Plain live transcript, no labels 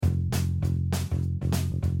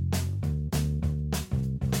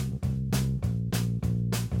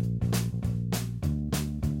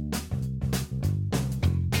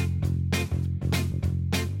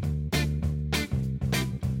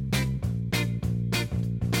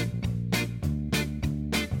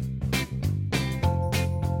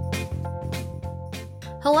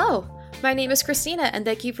Hello, my name is Christina, and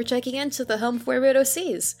thank you for checking into the Home for Weirdo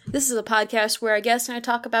Seas. This is a podcast where our guest and I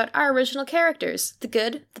talk about our original characters, the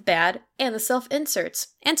good, the bad, and the self-inserts.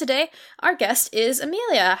 And today, our guest is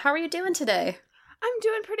Amelia. How are you doing today? I'm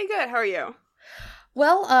doing pretty good. How are you?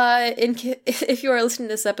 Well, if you are listening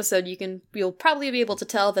to this episode, you'll probably be able to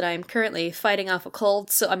tell that I'm currently fighting off a cold,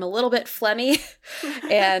 so I'm a little bit phlegmy,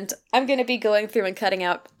 and I'm going to be going through and cutting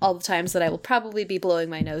out all the times that I will probably be blowing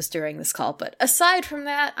my nose during this call, but aside from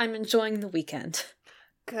that, I'm enjoying the weekend.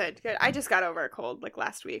 Good. I just got over a cold,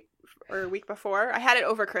 last week, or a week before. I had it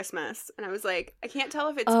over Christmas, and I was like, I can't tell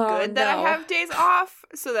if it's good that I have days off,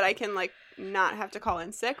 so that I can, not have to call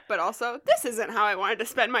in sick, but also, this isn't how I wanted to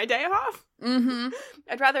spend my day off. Mm-hmm.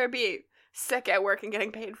 I'd rather be sick at work and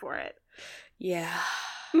getting paid for it. Yeah.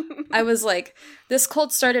 I was like, this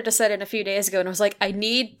cold started to set in a few days ago, and I was like, I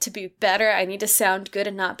need to be better. I need to sound good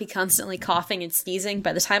and not be constantly coughing and sneezing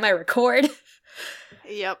by the time I record.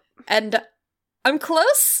 Yep. And I'm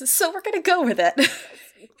close, so we're gonna go with it.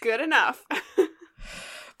 Good enough.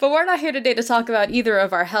 But we're not here today to talk about either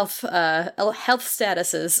of our health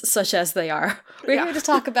statuses, such as they are. We're here to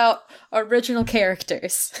talk about original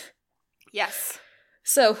characters. Yes.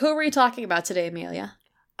 So, who are we talking about today, Amelia?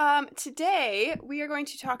 Today, we are going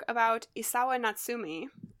to talk about Isawa Natsumi,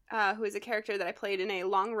 who is a character that I played in a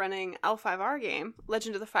long-running L5R game,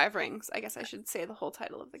 Legend of the Five Rings. I guess I should say the whole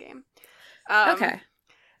title of the game. Okay.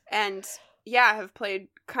 And yeah, I have played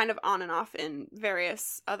kind of on and off in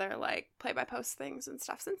various other, play-by-post things and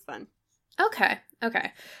stuff since then. Okay.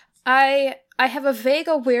 I have a vague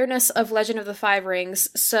awareness of Legend of the Five Rings,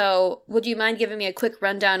 so would you mind giving me a quick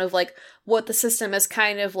rundown of, what the system is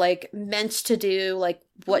kind of, meant to do,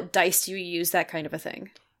 what dice do you use, that kind of a thing?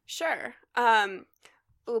 Sure.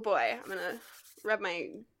 Oh boy, I'm gonna rub my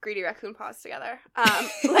greedy raccoon paws together.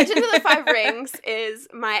 Legend of the Five Rings is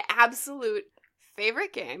my absolute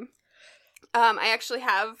favorite game. I actually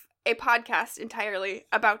have a podcast entirely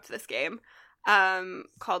about this game,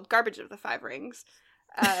 called Garbage of the Five Rings.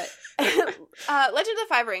 Legend of the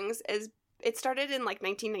Five Rings it started in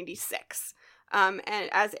 1996, and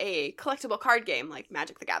as a collectible card game, like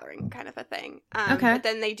Magic the Gathering kind of a thing. Okay. But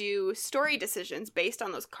then they do story decisions based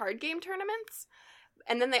on those card game tournaments,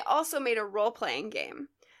 and then they also made a role-playing game.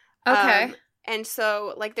 Okay. And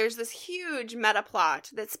so, there's this huge meta plot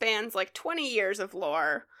that spans 20 years of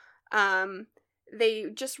lore. They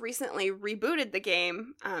just recently rebooted the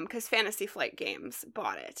game, because Fantasy Flight Games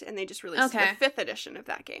bought it, and they just released the 5th edition of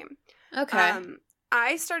that game. Okay.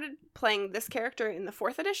 I started playing this character in the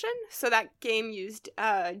 4th edition, so that game used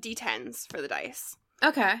D10s for the dice.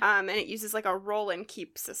 Okay. And it uses a roll and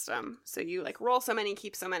keep system. So you roll so many,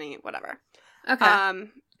 keep so many, whatever. Okay.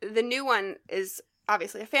 The new one is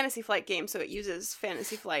obviously a Fantasy Flight game, so it uses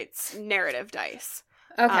Fantasy Flight's narrative dice.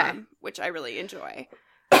 Okay. Which I really enjoy.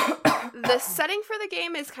 The setting for the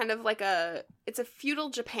game is kind of it's a feudal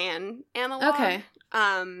Japan analog. Okay.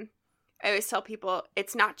 I always tell people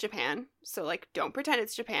it's not Japan, so don't pretend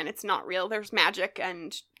it's Japan. It's not real. There's magic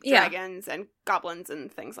and dragons and goblins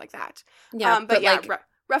and things like that. Yeah, but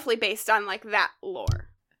roughly based on that lore.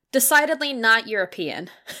 Decidedly not European.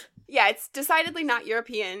 Yeah, it's decidedly not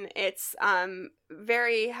European. It's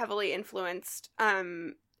very heavily influenced.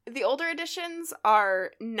 The older editions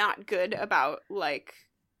are not good about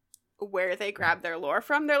where they grab their lore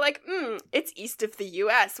from. They're it's east of the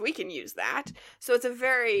US, we can use that. So it's a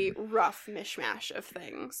very rough mishmash of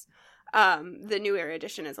things. The newer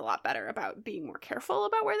edition is a lot better about being more careful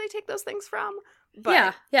about where they take those things from.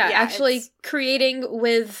 But yeah, actually creating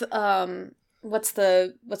with what's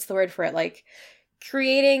the word for it?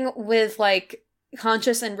 Creating with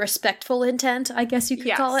conscious and respectful intent, I guess you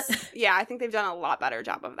could call it. Yeah, I think they've done a lot better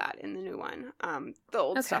job of that in the new one. The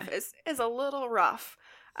old stuff is a little rough.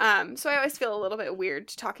 So I always feel a little bit weird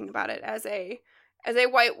talking about it as a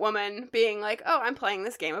white woman being oh, I'm playing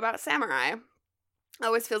this game about samurai.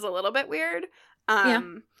 Always feels a little bit weird.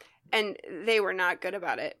 And they were not good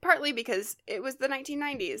about it, partly because it was the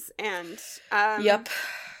 1990s, and Yep.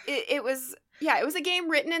 It was a game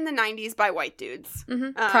written in the 90s by white dudes.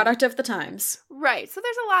 Mm-hmm. Product of the times. Right. So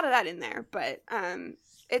there's a lot of that in there, but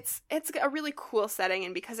it's a really cool setting,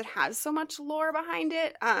 and because it has so much lore behind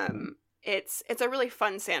it, it's a really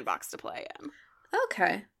fun sandbox to play in.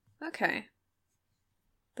 Okay.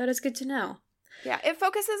 That is good to know. Yeah, it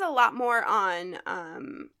focuses a lot more on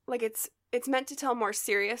it's meant to tell more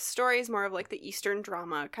serious stories, more of the Eastern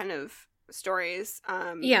drama kind of stories.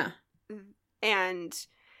 Yeah. And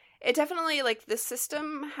it definitely the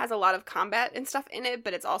system has a lot of combat and stuff in it,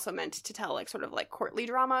 but it's also meant to tell sort of courtly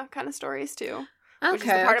drama kind of stories too. Which is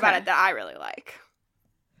the part about it that I really like.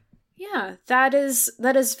 Yeah, that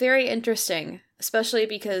is very interesting. especially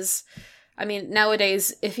because, I mean,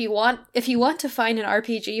 nowadays, if you want to find an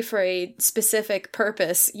RPG for a specific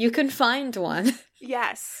purpose, you can find one.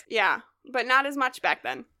 Yes. Yeah. But not as much back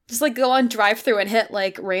then. Just, like, go on drive-thru and hit,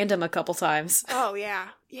 like, random a couple times. Oh, yeah.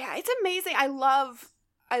 Yeah, it's amazing. I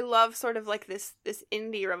love sort of, like, this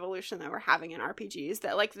indie revolution that we're having in RPGs,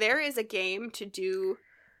 that, like, there is a game to do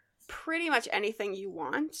pretty much anything you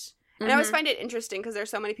want. And I always find it interesting because there's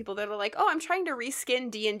so many people that are like, oh, I'm trying to reskin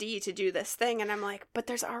D&D to do this thing. And I'm like, but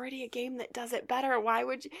there's already a game that does it better. Why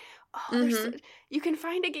would you? Oh, you can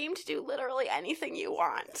find a game to do literally anything you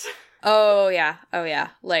want. Oh yeah.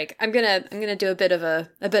 Like, I'm gonna do a bit of a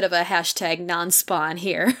hashtag non-spawn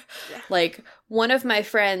here. Yeah. Like, one of my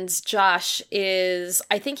friends, Josh,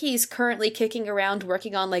 I think he's currently kicking around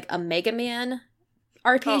working on, like, a Mega Man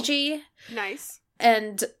RPG. Oh, nice.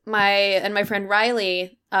 And my friend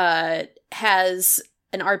Riley has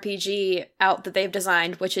an RPG out that they've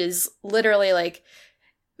designed, which is literally, like,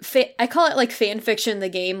 I call it, like, fan fiction. The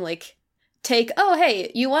game, like, oh,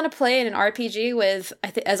 hey, you want to play in an RPG with,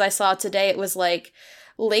 as I saw today, it was, like,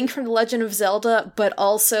 Link from The Legend of Zelda, but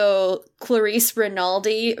also Clarice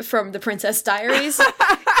Rinaldi from The Princess Diaries.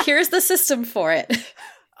 Here's the system for it.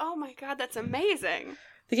 Oh my god, that's amazing.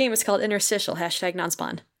 The game is called Interstitial, hashtag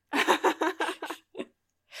non-spawn.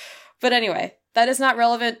 But anyway, that is not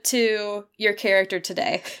relevant to your character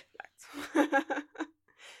today.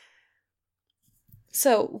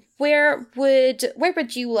 So, where would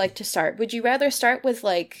you like to start? Would you rather start with,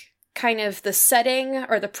 like, kind of the setting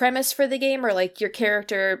or the premise for the game, or, like, your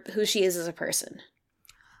character, who she is as a person?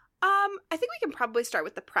 I think we can probably start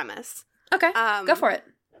with the premise. Okay, go for it.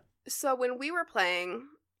 So when we were playing,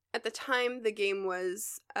 at the time the game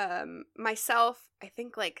was myself, I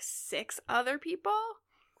think, like, 6 other people.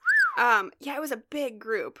 Yeah, it was a big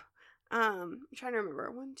group. I'm trying to remember.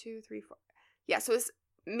 1, 2, 3, 4. Yeah, so it was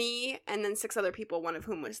me and then 6 other people, one of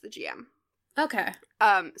whom was the GM. Okay.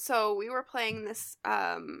 So we were playing this,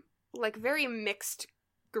 like, very mixed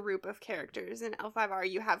group of characters. In L5R,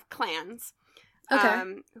 you have clans.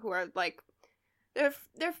 Okay. Who are, like, they're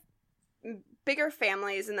bigger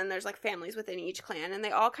families, and then there's, like, families within each clan, and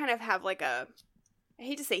they all kind of have, like, I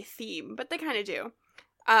hate to say theme, but they kind of do.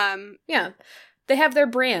 Yeah. They have their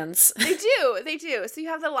brands. They do. So you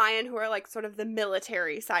have the lion, who are, like, sort of the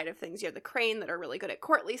military side of things. You have the crane, that are really good at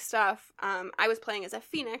courtly stuff. I was playing as a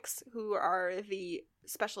phoenix, who are the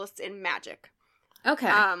specialists in magic.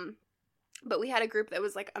 Okay. But we had a group that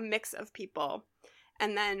was, like, a mix of people.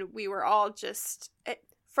 And then we were all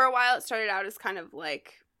for a while it started out as kind of,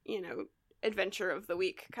 like, you know, adventure of the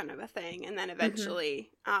week kind of a thing. And then eventually,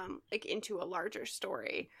 like, into a larger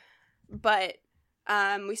story. But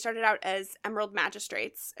we started out as Emerald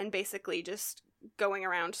Magistrates and basically just going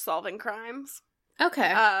around solving crimes.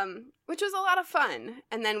 Okay. Which was a lot of fun.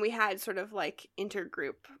 And then we had sort of, like,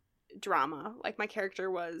 intergroup drama. Like, my character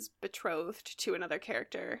was betrothed to another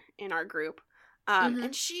character in our group.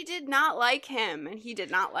 And she did not like him, and he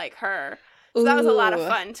did not like her. So that was a lot of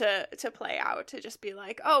fun to play out, to just be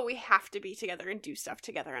like, oh, we have to be together and do stuff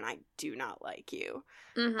together, and I do not like you.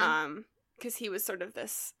 Because he was sort of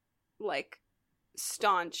this, like,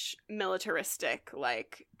 staunch, militaristic,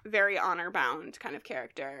 like, very honor-bound kind of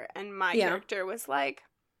character. And my character was like,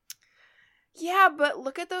 yeah, but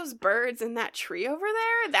look at those birds in that tree over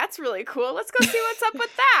there. That's really cool. Let's go see what's up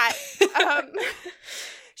with that.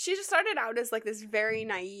 She just started out as, like, this very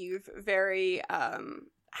naive, very,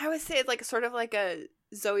 I would say, like, sort of like a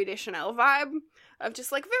Zooey Deschanel vibe of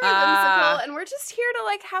just, like, very whimsical, and we're just here to,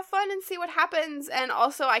 like, have fun and see what happens, and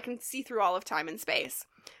also I can see through all of time and space.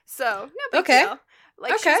 So, no big deal.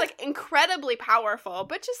 Like, she's, like, incredibly powerful,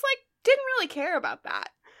 but just, like, didn't really care about that.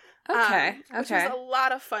 Which was a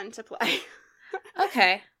lot of fun to play.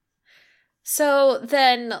 Okay. So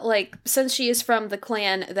then, like, since she is from the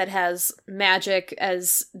clan that has magic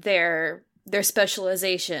as their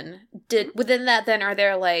specialization, within that then are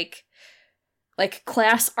there like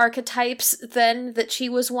class archetypes then that she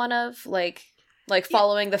was one of, like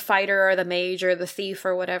following the fighter or the mage or the thief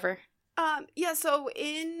or whatever? Yeah, so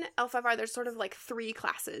in L5R there's sort of, like, 3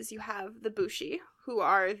 classes. You have the Bushi, who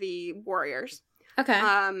are the warriors. Okay.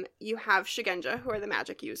 You have Shigenja, who are the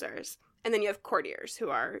magic users. And then you have courtiers, who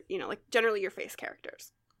are, you know, like, generally your face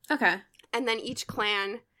characters. Okay. And then each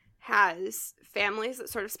clan has families that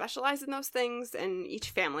sort of specialize in those things, and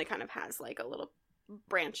each family kind of has, like, a little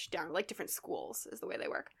branch down, like, different schools is the way they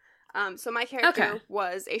work. So my character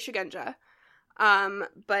was a Shigenja,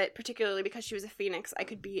 but particularly because she was a phoenix, I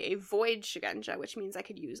could be a void Shigenja, which means I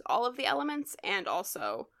could use all of the elements and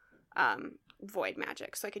also void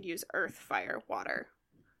magic. So I could use earth, fire, water,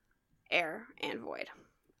 air, and void.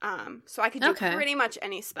 So I could do pretty much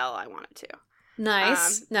any spell I wanted to.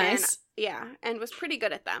 Nice. And, yeah, and was pretty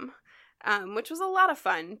good at them, which was a lot of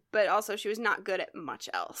fun, but also she was not good at much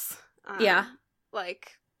else. Yeah.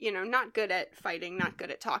 Like, not good at fighting, not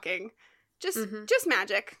good at talking. Just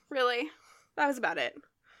magic, really. That was about it.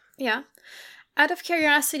 Yeah. Out of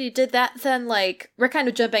curiosity, did that then, like, we're kind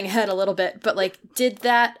of jumping ahead a little bit, but, like, did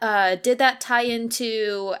that tie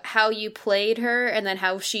into how you played her and then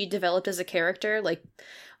how she developed as a character? Like,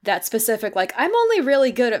 that specific, like, I'm only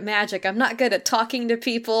really good at magic. I'm not good at talking to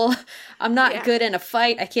people. I'm not good in a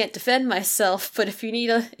fight. I can't defend myself. But if you need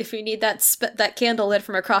that candle lit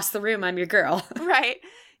from across the room, I'm your girl. Right.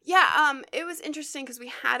 Yeah, it was interesting because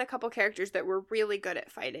we had a couple characters that were really good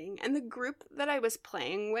at fighting, and the group that I was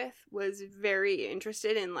playing with was very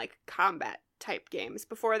interested in, like, combat type games.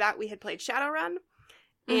 Before that, we had played Shadowrun,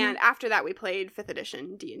 and after that, we played 5th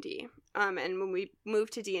edition D&D. And when we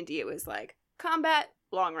moved to D&D, it was like, combat,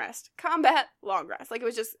 long rest, combat, long rest. Like, it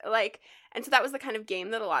was just, like, and so that was the kind of game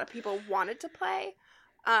that a lot of people wanted to play.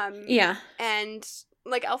 Yeah. And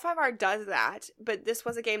like, L5R does that, but this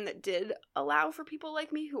was a game that did allow for people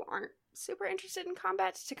like me who aren't super interested in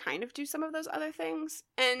combat to kind of do some of those other things.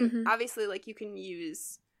 And obviously, like, you can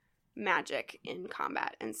use magic in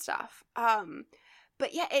combat and stuff.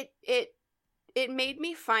 But yeah, it made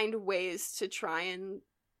me find ways to try and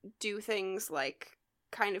do things, like,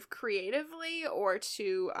 kind of creatively, or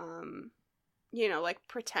to like,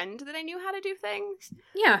 pretend that I knew how to do things.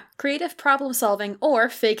 Yeah, creative problem solving, or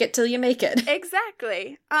fake it till you make it.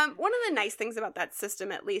 Exactly. One of the nice things about that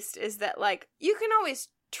system, at least, is that, like, you can always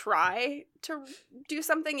try to do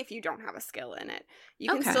something if you don't have a skill in it.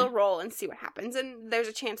 You can still roll and see what happens, and there's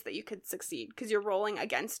a chance that you could succeed, because you're rolling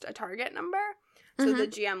against a target number. So the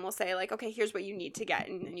GM will say, like, okay, here's what you need to get,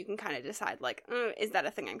 and you can kind of decide, like, is that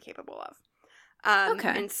a thing I'm capable of?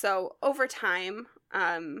 And so over time,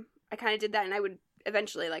 I kind of did that, and I would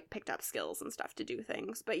eventually, like, picked up skills and stuff to do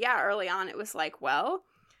things. But yeah, early on it was like, well,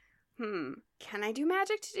 can I do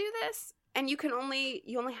magic to do this? And you only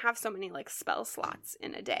have so many, like, spell slots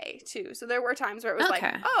in a day too. So there were times where it was like,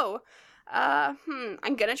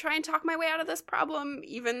 I'm gonna try and talk my way out of this problem,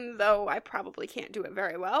 even though I probably can't do it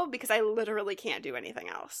very well, because I literally can't do anything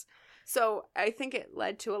else. So I think it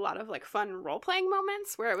led to a lot of, like, fun role-playing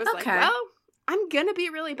moments where it was like, well, I'm gonna be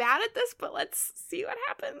really bad at this, but let's see what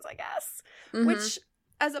happens, I guess. Which,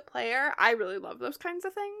 as a player, I really love those kinds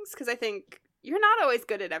of things, because I think you're not always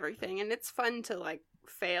good at everything, and it's fun to, like,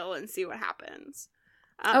 fail and see what happens.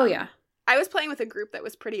 I was playing with a group that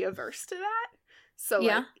was pretty averse to that, so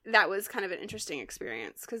like, that was kind of an interesting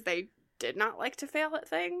experience, because they did not like to fail at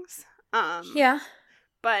things.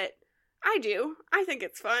 But I do. I think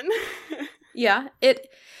it's fun.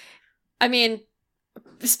 I mean,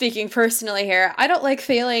 speaking personally here, I don't like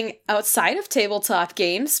failing outside of tabletop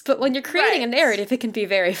games, but when you're creating a narrative, it can be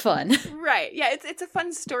very fun. Right. Yeah, it's a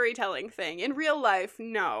fun storytelling thing. In real life,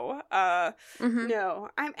 no. No.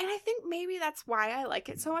 And I think maybe that's why I like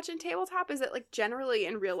it so much in tabletop, is that, like, generally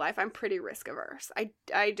in real life, I'm pretty risk averse.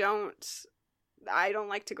 I don't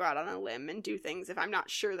like to go out on a limb and do things if I'm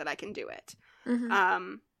not sure that I can do it.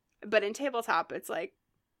 But in tabletop, it's like,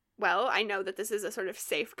 well, I know that this is a sort of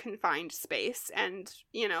safe, confined space, and,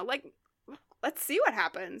 like, let's see what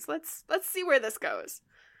happens. Let's see where this goes.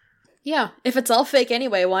 Yeah, if it's all fake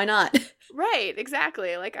anyway, why not? Right,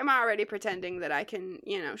 exactly. Like, I'm already pretending that I can,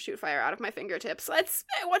 shoot fire out of my fingertips.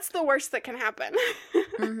 What's the worst that can happen?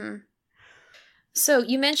 So,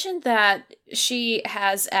 you mentioned that she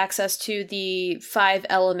has access to the 5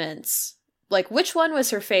 elements. Like, which one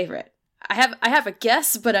was her favorite? I have a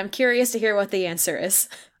guess, but I'm curious to hear what the answer is.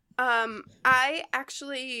 I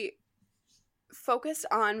actually focused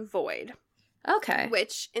on Void. Okay.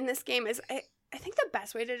 Which, in this game, is, I think the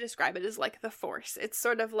best way to describe it is, like, the Force. It's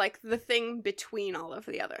sort of like the thing between all of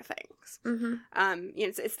the other things.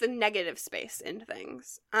 It's the negative space in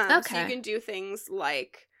things. So you can do things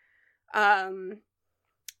like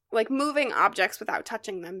moving objects without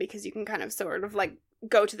touching them, because you can kind of sort of, like,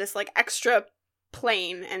 go to this, like, extra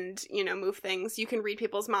plane and, move things. You can read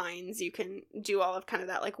people's minds. You can do all of kind of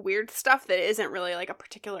that, like, weird stuff that isn't really, like, a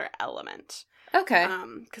particular element. Okay.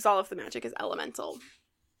 Because all of the magic is elemental.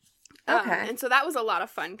 Okay. And so that was a lot of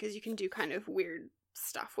fun, because you can do kind of weird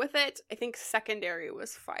stuff with it. I think secondary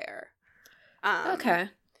was fire. Okay.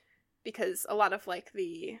 Because a lot of, like,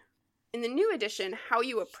 in the new edition, how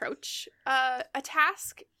you approach a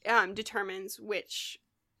task determines which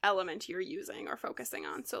element you're using or focusing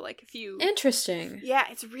on. So, like, if you... Interesting. Yeah,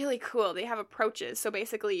 it's really cool. They have approaches. So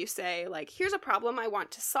basically you say, like, here's a problem I want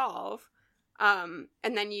to solve. and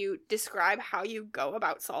then you describe how you go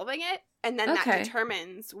about solving it, and then that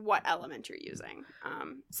determines what element you're using.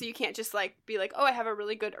 So you can't just like be like, oh, I have a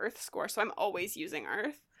really good earth score, so I'm always using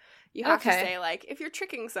earth. You have to say like, if you're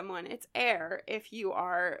tricking someone, it's air. If you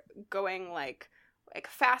are going like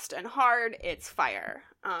fast and hard, it's fire.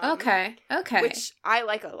 Okay. Which I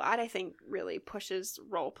like a lot. I think really pushes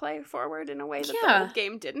roleplay forward in a way that the old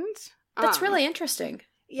game didn't. That's really interesting.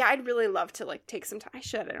 Yeah, I'd really love to like take some time. I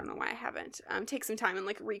don't know why I haven't. Take some time and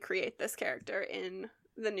like recreate this character in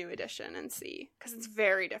the new edition and see, because it's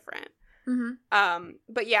very different. Mm-hmm.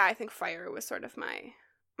 But yeah, I think fire was sort of my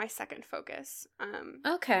second focus.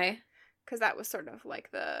 Because that was sort of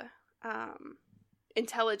like the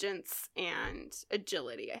intelligence and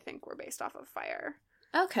agility, I think, were based off of fire.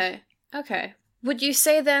 Okay. Would you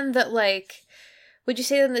say then that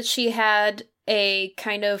she had a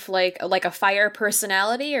kind of like a fire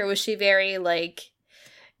personality, or was she very like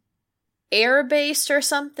air based or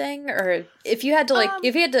something? Or if you had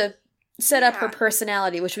to set up her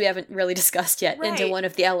personality, which we haven't really discussed yet, into one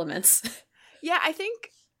of the elements. Yeah, I think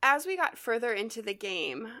as we got further into the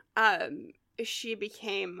game, she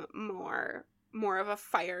became more of a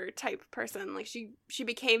fire type person. Like she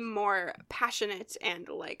became more passionate and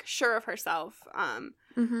like sure of herself.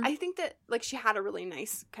 I think that like she had a really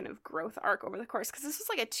nice kind of growth arc over the course, because this was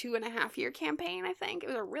like a 2.5-year campaign. I think it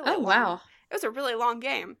was a really it was a really long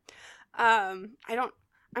game.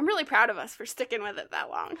 I'm really proud of us for sticking with it that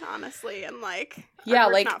long, honestly, and like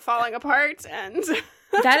not falling apart. And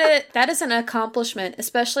that is an accomplishment,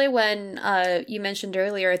 especially when you mentioned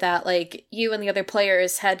earlier that like you and the other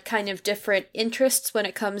players had kind of different interests when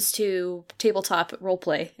it comes to tabletop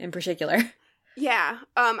roleplay in particular. Yeah,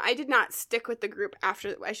 I did not stick with the group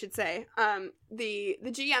after, I should say. The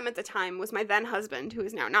GM at the time was my then husband, who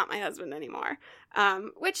is now not my husband anymore,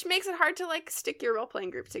 which makes it hard to like stick your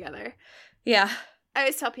role-playing group together. Yeah. I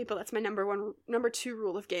always tell people that's my number 2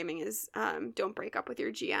 rule of gaming is don't break up with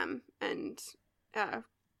your GM, and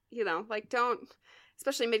like don't,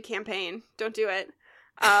 especially mid-campaign, don't do it.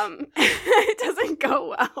 It doesn't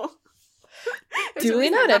go well. Duly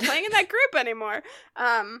noted. I'm not playing in that group anymore.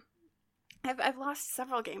 I've lost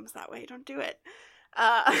several games that way. Don't do it.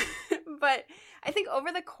 But I think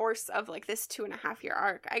over the course of like this 2.5-year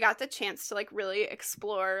arc, I got the chance to like really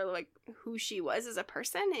explore like who she was as a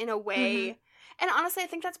person in a way. And honestly, I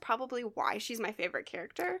think that's probably why she's my favorite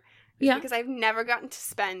character. Yeah. Because I've never gotten to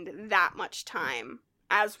spend that much time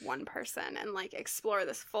as one person and like explore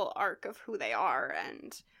this full arc of who they are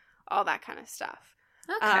and all that kind of stuff.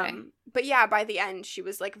 Okay. But yeah, by the end, she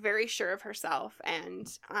was like very sure of herself and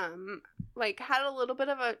like had a little bit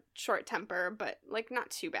of a short temper, but like not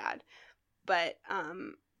too bad. But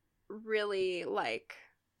really like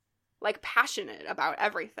passionate about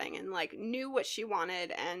everything and like knew what she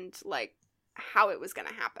wanted and like how it was going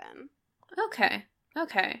to happen.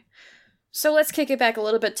 Okay. So let's kick it back a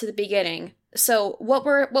little bit to the beginning. So what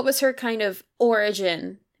was her kind of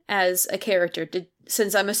origin as a character?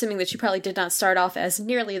 Since I'm assuming that she probably did not start off as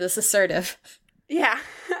nearly this assertive. Yeah.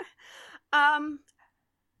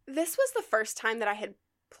 This was the first time that I had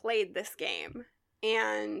played this game.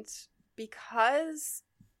 And because,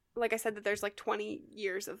 like I said, that there's like 20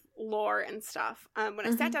 years of lore and stuff, when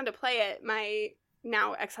I sat down to play it, my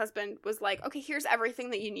now ex-husband was like, okay, here's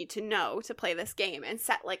everything that you need to know to play this game, and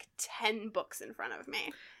set like 10 books in front of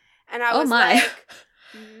me. And I was like,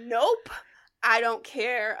 nope. I don't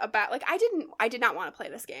care about, like, I did not want to play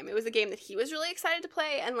this game. It was a game that he was really excited to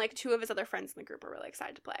play, and, like, 2 of his other friends in the group were really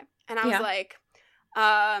excited to play. And I was like,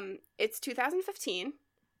 it's 2015.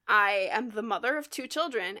 I am the mother of 2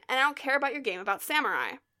 children, and I don't care about your game about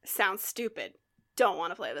samurai. Sounds stupid. Don't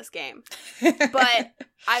want to play this game. But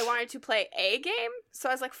I wanted to play a game, so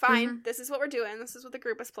I was like, fine, this is what we're doing. This is what the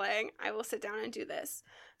group is playing. I will sit down and do this.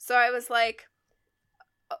 So I was like,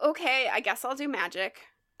 okay, I guess I'll do magic.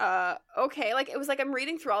 Okay, like, it was like I'm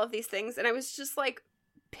reading through all of these things, and I was just, like,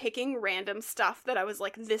 picking random stuff that I was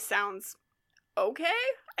like, this sounds okay,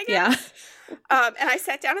 I guess. Yeah. And I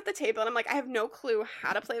sat down at the table, and I'm like, I have no clue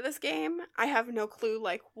how to play this game. I have no clue,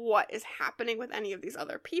 like, what is happening with any of these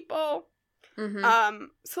other people.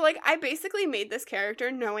 So, like, I basically made this character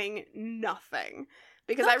knowing nothing.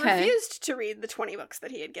 Because I refused to read the 20 books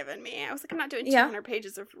that he had given me. I was like, I'm not doing 200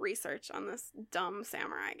 pages of research on this dumb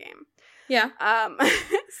samurai game. Yeah.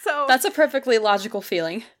 So that's a perfectly logical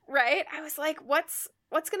feeling. Right? I was like, what's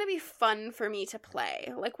going to be fun for me to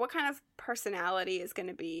play? Like, what kind of personality is going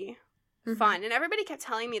to be fun? And everybody kept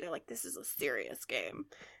telling me, they're like, this is a serious game.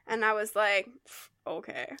 And I was like,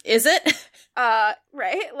 okay. Is it?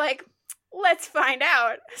 Right? Like, let's find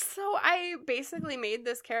out. So I basically made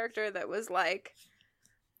this character that was like,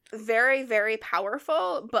 very, very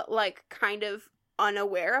powerful, but, like, kind of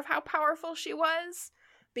unaware of how powerful she was,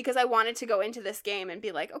 because I wanted to go into this game and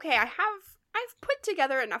be like, okay, I've put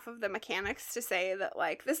together enough of the mechanics to say that,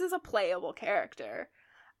 like, this is a playable character.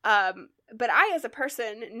 But I, as a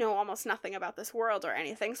person, know almost nothing about this world or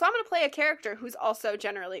anything, so I'm going to play a character who's also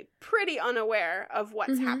generally pretty unaware of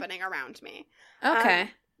what's happening around me.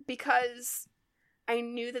 Okay. Because I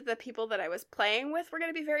knew that the people that I was playing with were going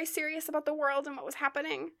to be very serious about the world and what was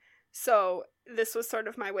happening, so this was sort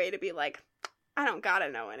of my way to be like, I don't gotta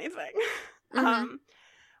know anything.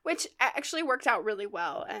 Which actually worked out really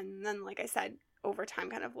well, and then, like I said, over time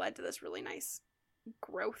kind of led to this really nice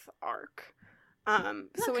growth arc.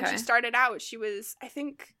 So when she started out, she was, I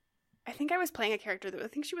think I was playing a character that I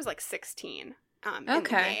think she was like 16 in the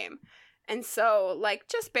game. And so, like,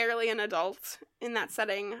 just barely an adult in that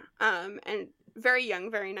setting, and very young,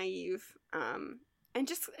 very naive, and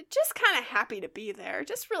just kind of happy to be there,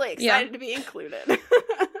 just really excited to be included.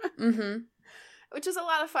 Which is a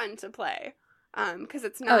lot of fun to play, because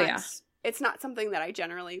it's not something that I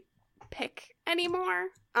generally pick anymore.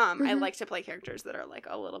 I like to play characters that are, like,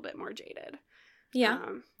 a little bit more jaded. Yeah.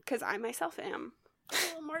 Because I myself am a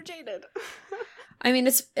little more jaded. I mean,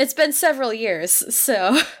 it's been several years,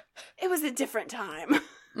 so it was a different time.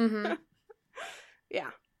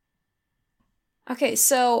 Yeah. Okay,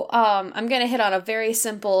 so I'm gonna hit on a very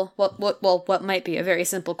simple, what might be a very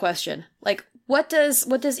simple question. Like, what does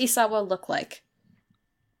Isawa look like?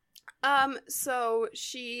 So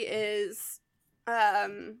she is,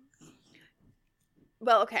 well,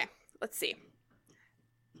 okay, let's see.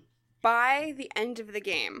 By the end of the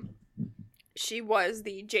game, she was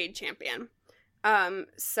the Jade Champion.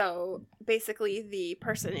 So basically the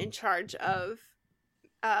person in charge of,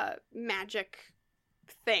 magic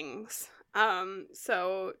things.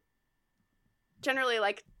 So generally,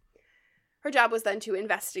 like, her job was then to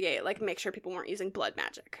investigate, like, make sure people weren't using blood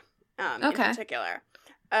magic, in particular.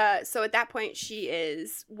 So at that point, she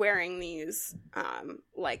is wearing these,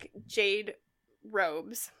 like, jade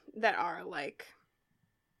robes that are, like,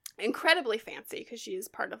 incredibly fancy, because she is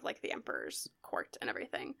part of, like, the Emperor's court and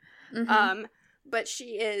everything. But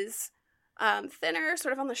she is thinner,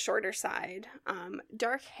 sort of on the shorter side,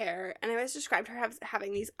 dark hair, and I always described her as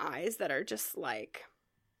having these eyes that are just, like,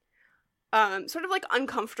 sort of, like,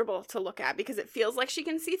 uncomfortable to look at, because it feels like she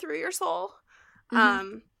can see through your soul,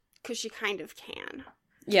 because she kind of can.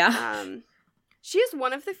 Yeah. She is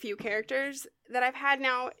one of the few characters that I've had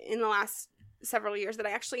now in the last several years that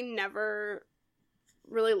I actually never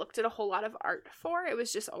really looked at a whole lot of art for. It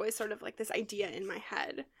was just always sort of like this idea in my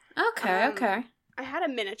head. Okay. I had a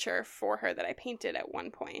miniature for her that I painted at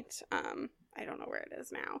one point. I don't know where it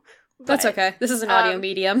is now. But, that's okay. This is an audio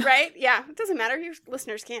medium. Right? Yeah. It doesn't matter. Your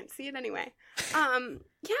listeners can't see it anyway.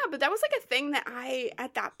 Yeah, but that was like a thing that I,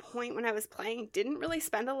 at that point when I was playing, didn't really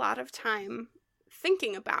spend a lot of time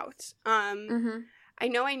thinking about. I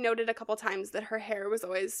know I noted a couple times that her hair was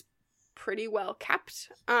always pretty well kept,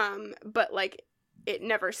 but, like, it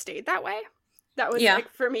never stayed that way. That was,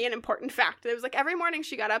 like, for me, an important fact. It was, like, every morning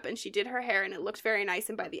she got up and she did her hair and it looked very nice,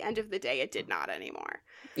 and by the end of the day, it did not anymore.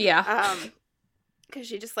 Yeah. Because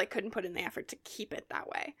she just, like, couldn't put in the effort to keep it that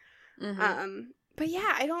way. But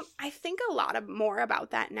yeah, I think a lot more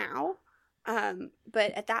about that now.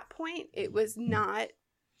 But at that point, it was not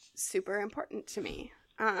super important to me.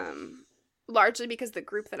 Largely because the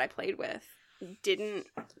group that I played with didn't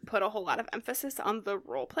put a whole lot of emphasis on the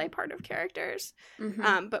roleplay part of characters,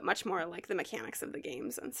 but much more like the mechanics of the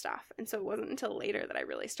games and stuff. And so it wasn't until later that I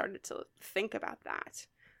really started to think about that.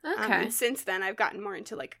 And since then, I've gotten more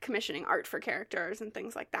into, like, commissioning art for characters and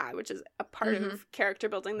things like that, which is a part of character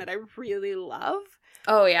building that I really love.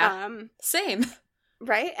 Oh, yeah. Same.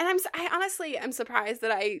 Right? And I honestly am surprised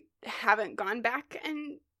that I haven't gone back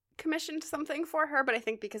and commissioned something for her, but I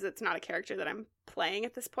think because it's not a character that I'm playing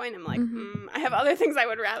at this point, I'm like, I have other things I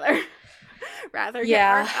would rather get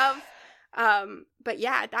art of. But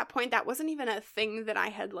yeah, at that point, that wasn't even a thing that I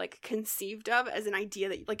had, like, conceived of as an idea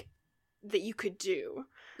that, like, that you could do.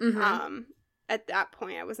 At that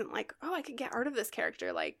point, I wasn't like, oh, I could get art of this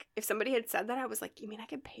character. Like, if somebody had said that, I was like, you mean I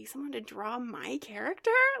could pay someone to draw my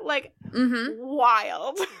character? Like,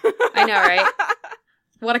 wild. I know, right?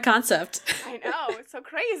 What a concept. I know. It's so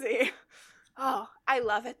crazy. Oh, I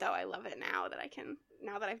love it, though. I love it now that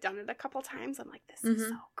I've done it a couple times. I'm like, this is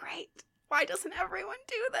so great. Why doesn't everyone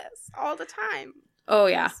do this all the time? Oh,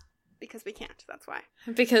 yeah. Because we can't. That's why.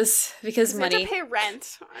 Because money. We have to pay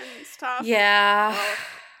rent and stuff. Yeah.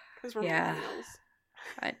 Because we're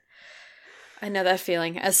millennials. I know that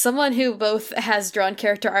feeling. As someone who both has drawn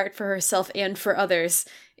character art for herself and for others,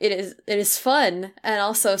 it is fun. And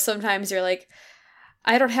also sometimes you're like,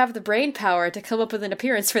 I don't have the brain power to come up with an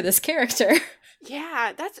appearance for this character.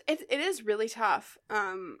 Yeah, it is really tough.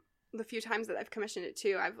 The few times that I've commissioned it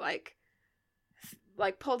too, I've like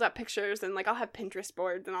pulled up pictures and like I'll have Pinterest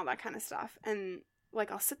boards and all that kind of stuff. And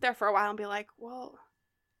like I'll sit there for a while and be like, well,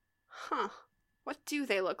 what do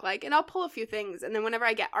they look like? And I'll pull a few things, and then whenever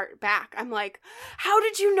I get art back, I'm like, how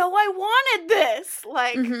did you know I wanted this?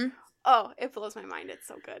 Like, oh, it blows my mind. It's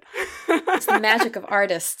so good. It's the magic of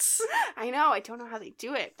artists. I know. I don't know how they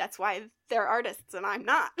do it. That's why they're artists and I'm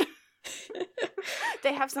not.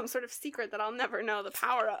 They have some sort of secret that I'll never know the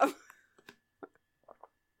power of.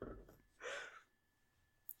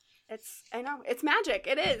 I know. It's magic.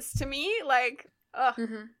 It is. To me, like,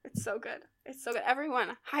 it's so good. It's so good.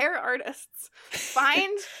 Everyone, hire artists.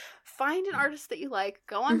 Find an artist that you like.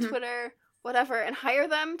 Go on Twitter, whatever, and hire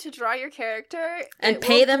them to draw your character. And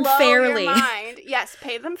pay them fairly. Your mind. Yes,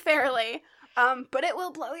 pay them fairly. But it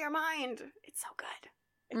will blow your mind. It's so good.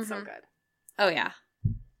 It's so good. Oh yeah.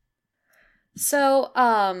 So,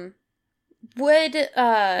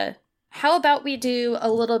 how about we do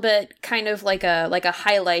a little bit kind of like a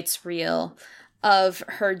highlights reel of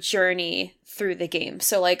her journey through the game.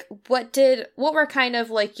 So like what were kind of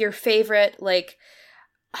like your favorite like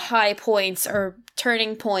high points or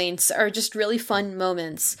turning points or just really fun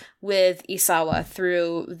moments with Isawa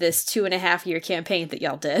through this 2.5-year campaign that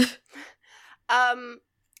y'all did?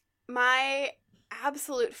 My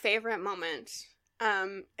absolute favorite moment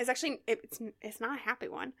is actually it's not a happy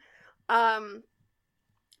one.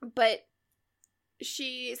 But so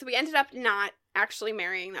we ended up not actually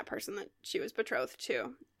marrying that person that she was betrothed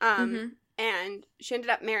to. And she ended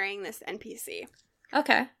up marrying this NPC.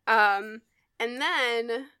 Okay. And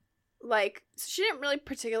then, like, she didn't really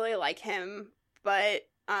particularly like him, but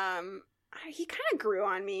he kind of grew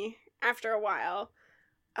on me after a while.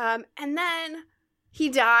 And then he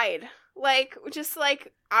died. Like, just,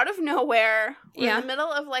 like, out of nowhere. We're in the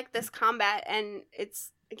middle of, like, this combat, and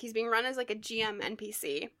it's, like, he's being run as, like, a GM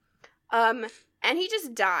NPC. And he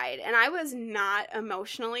just died, and I was not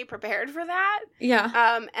emotionally prepared for that.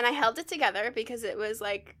 Yeah. And I held it together because it was,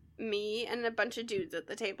 like, me and a bunch of dudes at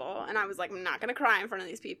the table, and I was like, I'm not gonna cry in front of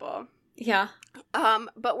these people. Yeah.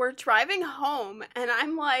 But we're driving home, and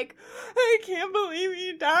I'm like, I can't believe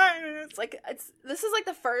he died. And it's like, this is, like,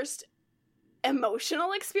 the first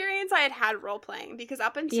emotional experience I had role playing, because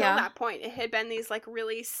up until that point it had been these like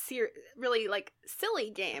really like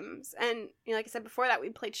silly games, and you know, like I said before that,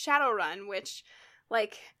 we played Shadowrun, which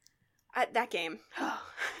like that game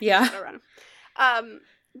Shadowrun.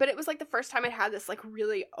 But it was like the first time I'd had this like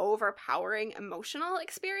really overpowering emotional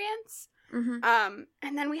experience. And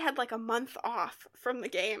then we had like a month off from the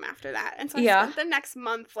game after that, and so I spent the next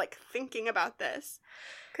month like thinking about this,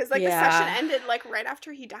 because like the session ended like right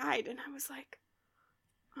after he died, and I was like,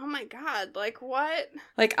 oh my god, like what?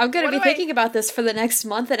 Like I'm gonna be thinking about this for the next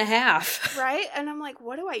month and a half. Right? And I'm like,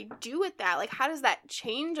 what do I do with that? Like, how does that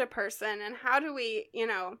change a person, and how do we, you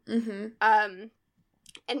know,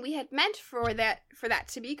 and we had meant for that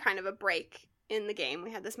to be kind of a break in the game.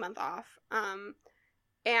 We had this month off.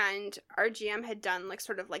 And our GM had done, like,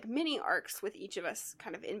 sort of, like, mini arcs with each of us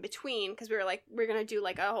kind of in between, because we were like, we're going to do,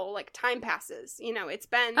 like, a whole, like, time passes. You know, it's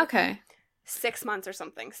been 6 months or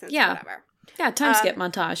something since whatever. Yeah, time skip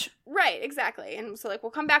montage. Right, exactly. And so, like,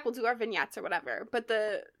 we'll come back, we'll do our vignettes or whatever. But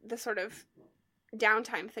the sort of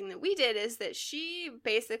downtime thing that we did is that she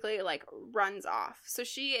basically, like, runs off. So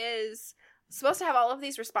she is supposed to have all of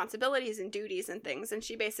these responsibilities and duties and things, and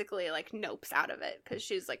she basically, like, nopes out of it because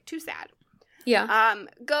she's, like, too sad. Yeah.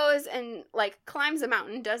 Goes and, like, climbs a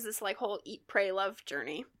mountain, does this, like, whole eat, pray, love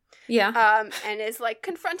journey. Yeah. And is, like,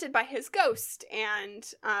 confronted by his ghost. And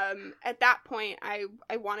at that point, I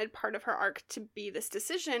wanted part of her arc to be this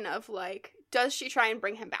decision of, like, does she try and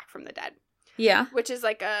bring him back from the dead? Yeah. Which is,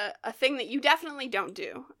 like, a thing that you definitely don't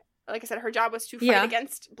do. Like I said, her job was to fight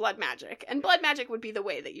against blood magic. And blood magic would be the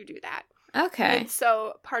way that you do that. Okay. And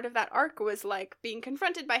so part of that arc was, like, being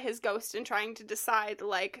confronted by his ghost and trying to decide,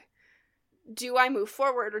 like, do I move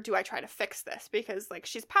forward or do I try to fix this? Because, like,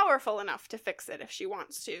 she's powerful enough to fix it if she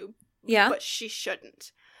wants to. Yeah. But she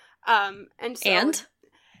shouldn't. And so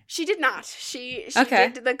she did not. She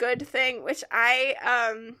did the good thing, which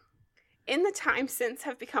I, in the time since,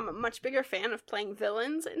 have become a much bigger fan of playing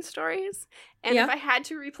villains in stories. And if I had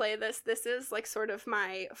to replay this is, like, sort of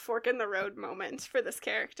my fork in the road moment for this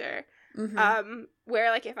character. Where,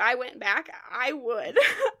 like, if I went back, I would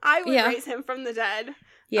raise him from the dead.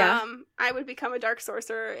 Yeah. I would become a dark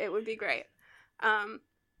sorcerer. It would be great.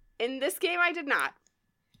 In this game, I did not.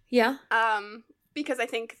 Yeah. Because I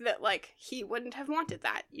think that, like, he wouldn't have wanted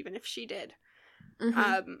that, even if she did.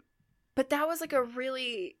 But that was, like, a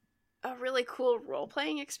really a really cool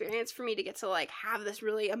role-playing experience for me to get to, like, have this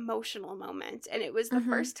really emotional moment. And it was the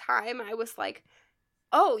first time I was like,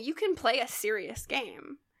 oh, you can play a serious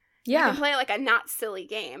game. Yeah. You can play, like, a not silly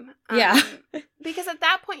game. Yeah. Because at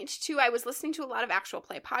that point, too, I was listening to a lot of actual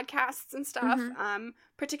play podcasts and stuff.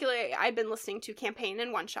 Particularly, I've been listening to Campaign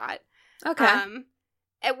and One Shot. Okay.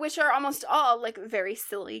 Which are almost all, like, very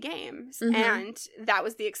silly games. And that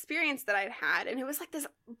was the experience that I'd had. And it was, like, this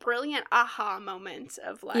brilliant aha moment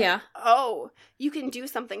of, like, oh, you can do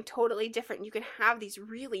something totally different. You can have these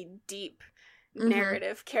really deep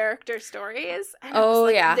narrative character stories. And I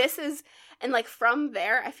was like, this is... And, like, from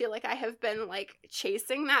there, I feel like I have been, like,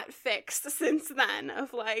 chasing that fix since then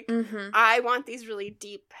of, like, I want these really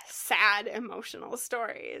deep, sad, emotional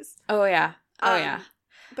stories. Oh, yeah. Oh, yeah.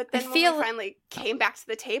 But then when we finally came back to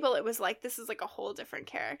the table, it was like, this is, like, a whole different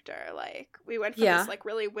character. Like, we went from this, like,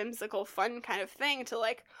 really whimsical, fun kind of thing to,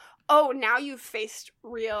 like, oh, now you've faced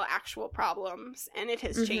real, actual problems, and it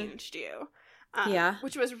has changed you.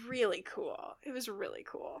 Which was really cool. It was really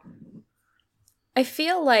cool. I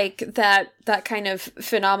feel like that kind of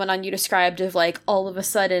phenomenon you described of, like, all of a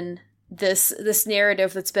sudden this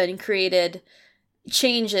narrative that's been created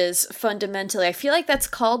changes fundamentally. I feel like that's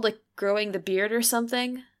called, like, growing the beard or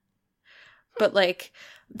something. But, like,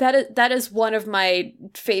 that is one of my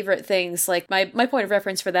favorite things. Like, my point of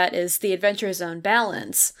reference for that is the Adventure Zone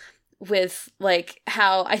balance with, like,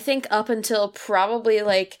 how I think up until probably,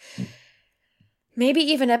 like, maybe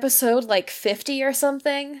even episode, like, 50 or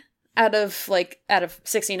something out of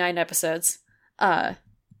 69 episodes, nice.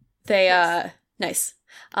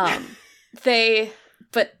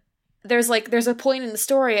 But there's a point in the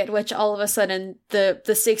story at which all of a sudden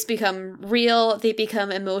the stakes become real, they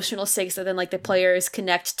become emotional stakes that then, like, the players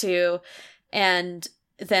connect to, and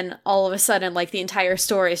then all of a sudden, like, the entire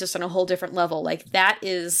story is just on a whole different level. Like, that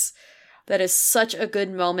is such a good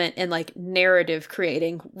moment in, like, narrative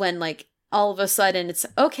creating, when, like, all of a sudden it's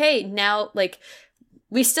okay, now, like,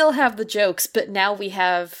 we still have the jokes, but now we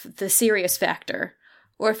have the serious factor.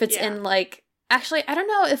 Or if it's in, like, actually, I don't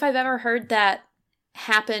know if I've ever heard that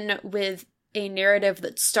happen with a narrative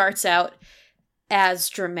that starts out as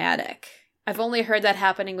dramatic. I've only heard that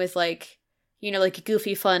happening with, like, you know, like,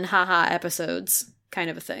 goofy, fun, haha episodes kind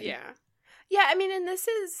of a thing. Yeah. Yeah, I mean, and this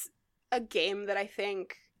is a game that I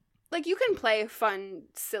think, like, you can play fun,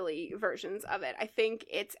 silly versions of it. I think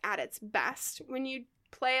it's at its best when you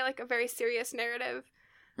play, like, a very serious narrative.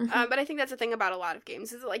 But I think that's the thing about a lot of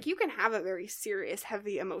games is, like, you can have a very serious,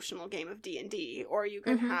 heavy, emotional game of D&D, or you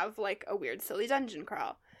can have, like, a weird, silly dungeon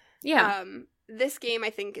crawl. Yeah. This game, I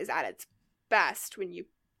think, is at its best when you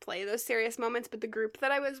play those serious moments, but the group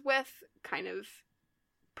that I was with kind of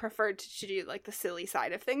preferred to do, like, the silly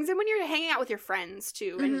side of things. And when you're hanging out with your friends,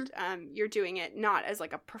 too, and you're doing it not as,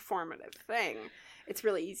 like, a performative thing, it's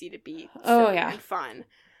really easy to be silly and fun.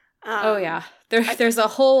 There's a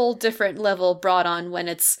whole different level brought on when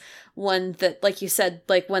it's one that, like you said,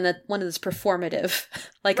 like, one that's performative,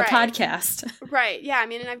 like a podcast. Right. Yeah. I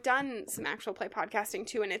mean, and I've done some actual play podcasting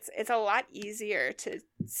too, and it's a lot easier to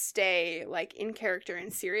stay, like, in character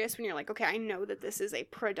and serious when you're like, okay, I know that this is a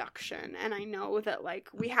production, and I know that, like,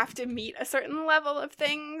 we have to meet a certain level of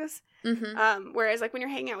things. Whereas, like, when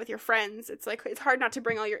you're hanging out with your friends, it's like, it's hard not to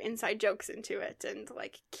bring all your inside jokes into it and,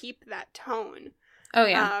 like, keep that tone. Oh,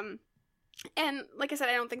 yeah. And like I said,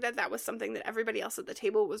 I don't think that was something that everybody else at the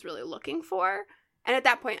table was really looking for. And at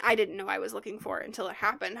that point, I didn't know I was looking for it until it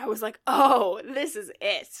happened. I was like, oh, this is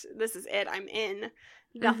it. This is it. I'm in.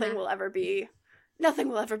 Nothing will ever be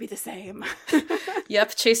the same.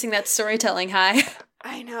 Yep, chasing that storytelling high.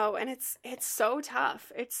 I know, and it's so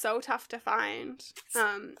tough. It's so tough to find.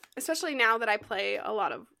 Especially now that I play a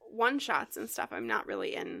lot of one-shots and stuff. I'm not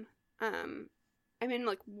really in... I'm in,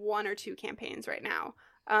 like, 1 or 2 campaigns right now,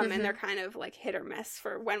 and they're kind of, like, hit or miss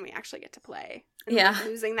for when we actually get to play. And, like,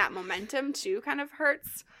 losing that momentum, too, kind of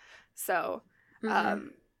hurts. So, I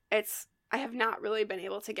have not really been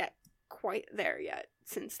able to get quite there yet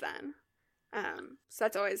since then. So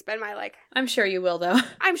that's always been my, like... I'm sure you will, though.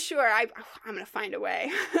 I'm sure I'm going to find a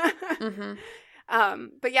way.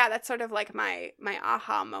 But yeah, that's sort of like my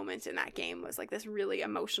aha moment in that game was, like, this really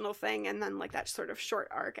emotional thing, and then, like, that sort of short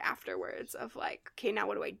arc afterwards of, like, okay, now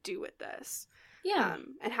what do I do with this? Yeah.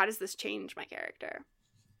 And how does this change my character?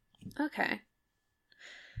 Okay.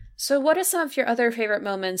 So what are some of your other favorite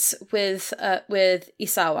moments with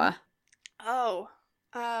Isawa? Oh,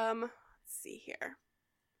 let's see here.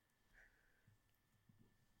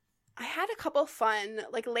 I had a couple fun,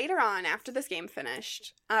 like, later on after this game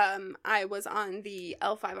finished, I was on the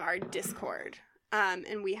L5R Discord,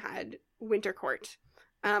 and we had Winter Court,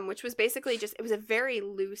 which was basically just, it was a very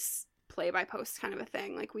loose play by post kind of a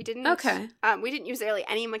thing. Like we didn't use really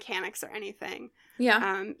any mechanics or anything.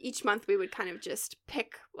 Yeah. Each month we would kind of just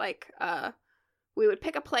pick like we would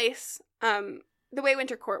pick a place. The way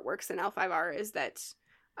Winter Court works in L5R is that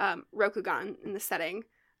Rokugan in the setting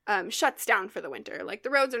shuts down for the winter. Like the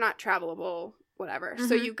roads are not travelable, whatever.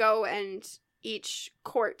 So you go and each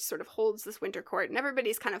court sort of holds this winter court, and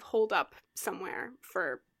everybody's kind of holed up somewhere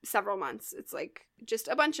for several months. It's like just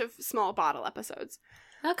a bunch of small bottle episodes.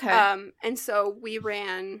 Okay. And so we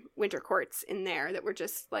ran winter courts in there that were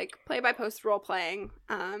just like play by post role playing,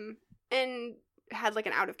 and had like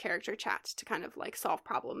an out of character chat to kind of like solve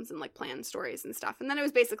problems and like plan stories and stuff. And then it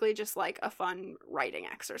was basically just like a fun writing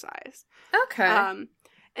exercise. Okay.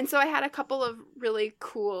 And so I had a couple of really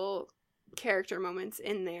cool character moments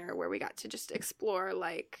in there where we got to just explore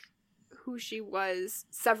like who she was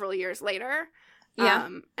several years later. Yeah.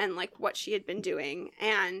 And like what she had been doing.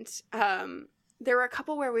 And there were a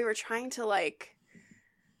couple where we were trying to like,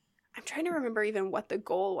 I'm trying to remember even what the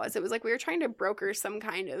goal was. It was like we were trying to broker some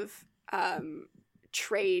kind of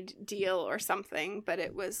trade deal or something, but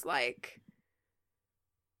it was like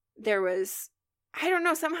there was, I don't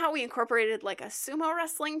know, somehow we incorporated like a sumo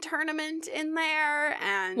wrestling tournament in there,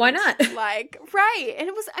 and why not? Like, right. And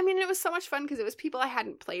it was, I mean, it was so much fun because it was people I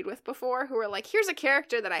hadn't played with before who were like, here's a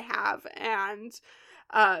character that I have, and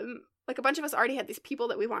like a bunch of us already had these people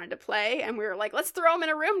that we wanted to play, and we were like, let's throw them in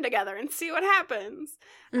a room together and see what happens.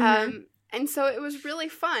 And so it was really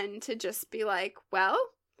fun to just be like, well,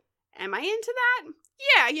 am I into that?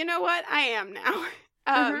 Yeah, you know what? I am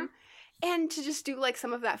now. And to just do, like,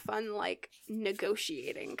 some of that fun, like,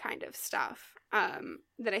 negotiating kind of stuff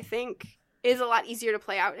that I think is a lot easier to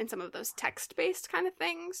play out in some of those text-based kind of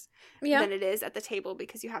things than it is at the table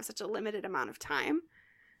because you have such a limited amount of time.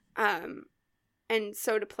 And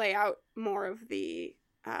so to play out more of the,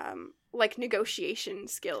 like, negotiation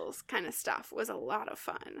skills kind of stuff was a lot of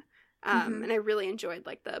fun. And I really enjoyed,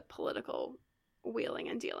 like, the political wheeling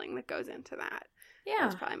and dealing that goes into that. Yeah. That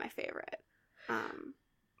was probably my favorite.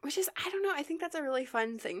 Which is, I don't know, I think that's a really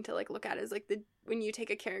fun thing to, like, look at is, like, when you take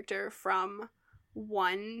a character from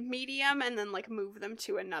one medium and then, like, move them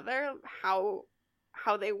to another, how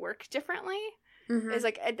they work differently is,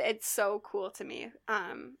 like, it's so cool to me.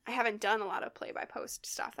 I haven't done a lot of play-by-post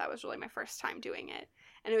stuff. That was really my first time doing it.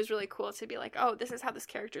 And it was really cool to be like, oh, this is how this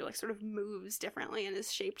character, like, sort of moves differently and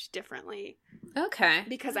is shaped differently. Okay.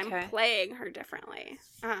 Because I'm playing her differently.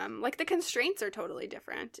 Like, the constraints are totally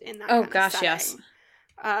different in that kind of setting. Yes.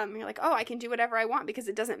 You're like, oh, I can do whatever I want because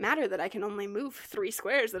it doesn't matter that I can only move 3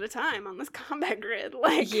 squares at a time on this combat grid.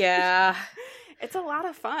 Like, yeah. It's a lot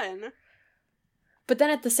of fun. But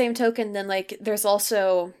then at the same token, then, like, there's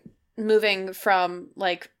also moving from,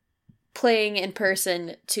 like, playing in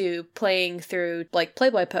person to playing through, like,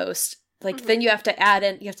 play-by-post. Like, then you have to add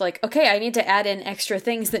in, you have to, like, okay, I need to add in extra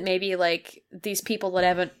things that maybe, like, these people that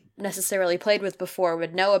haven't necessarily played with before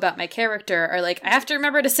would know about my character, or, like, I have to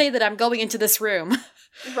remember to say that I'm going into this room.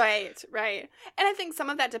 Right. And I think some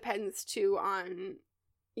of that depends, too, on,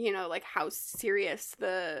 you know, like, how serious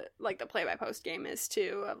the play-by-post game is,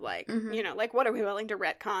 too, of, like, you know, like, what are we willing to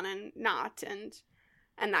retcon and not, and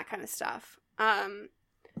that kind of stuff.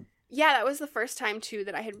 Yeah, that was the first time, too,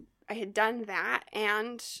 that I had done that,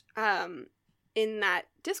 and in that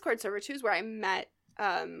Discord server, too, is where I met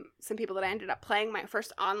some people that I ended up playing my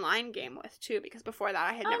first online game with, too, because before that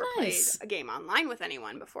I had never played a game online with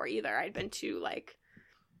anyone before, either. I'd been too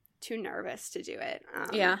nervous to do it.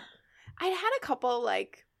 Yeah. I'd had a couple,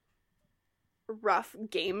 like, rough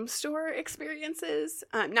game store experiences,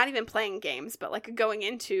 not even playing games, but, like, going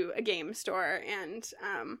into a game store and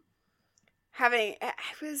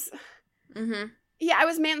I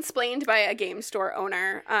was mansplained by a game store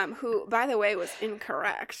owner, who, by the way, was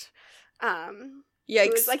incorrect. Yikes.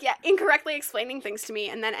 Who was, like, incorrectly explaining things to me,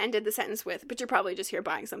 and then ended the sentence with, but you're probably just here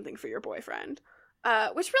buying something for your boyfriend.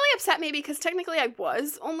 Which really upset me, because technically I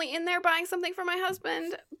was only in there buying something for my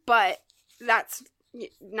husband, but that's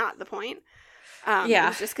not the point. It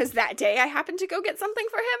was just because that day I happened to go get something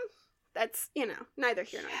for him. That's, you know, neither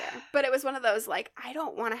here nor there. But it was one of those, like, I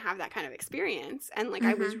don't want to have that kind of experience. And, like,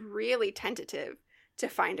 I was really tentative to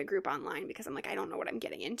find a group online because I'm like, I don't know what I'm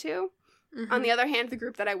getting into. On the other hand, the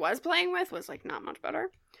group that I was playing with was, like, not much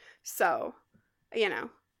better. So, you know,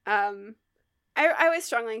 I always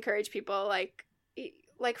strongly encourage people, like,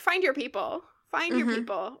 find your people. Find your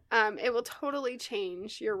people. It will totally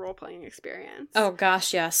change your role-playing experience. Oh,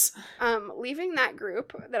 gosh, yes. Leaving that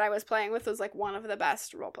group that I was playing with was, like, one of the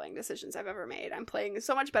best role-playing decisions I've ever made. I'm playing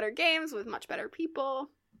so much better games with much better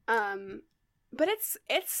people. But it's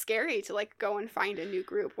scary to, like, go and find a new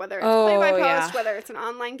group, whether it's play-by-post, whether it's an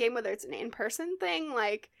online game, whether it's an in-person thing.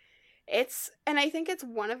 Like, and I think it's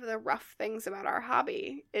one of the rough things about our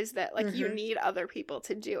hobby is that, like, you need other people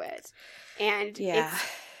to do it. And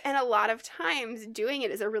and a lot of times doing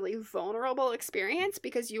it is a really vulnerable experience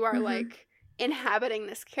because you are, like, inhabiting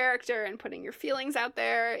this character and putting your feelings out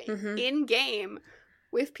there in game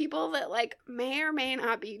with people that, like, may or may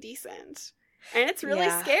not be decent. And it's really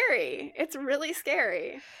scary. It's really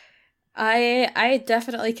scary. I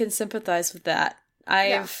definitely can sympathize with that.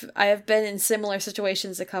 I have been in similar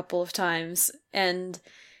situations a couple of times, and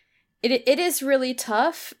it is really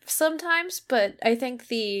tough sometimes, but I think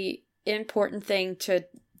the important thing to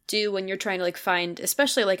do when you're trying to, like, find,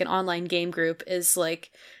 especially, like, an online game group is,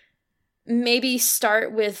 like, maybe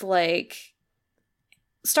start with, like,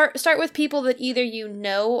 start with people that either you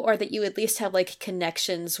know or that you at least have, like,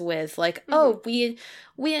 connections with, like, oh, we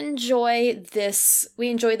enjoy this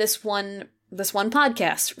one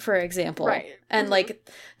podcast, for example. Right. And like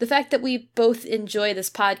the fact that we both enjoy this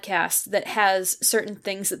podcast that has certain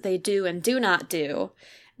things that they do and do not do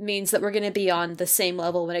means that we're going to be on the same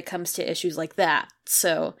level when it comes to issues like that.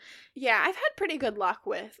 So yeah, I've had pretty good luck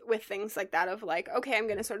with things like that of, like, okay, I'm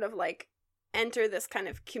going to sort of, like, enter this kind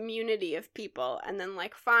of community of people and then,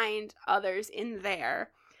 like, find others in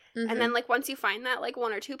there. And then, like, once you find that, like,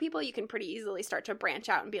 one or two people, you can pretty easily start to branch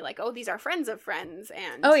out and be like, oh, these are friends of friends,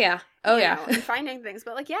 and you know, and finding things.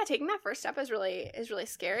 But, like, yeah, taking that first step is really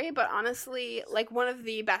scary. But honestly, like, one of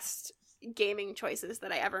the best gaming choices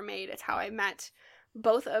that I ever made is how I met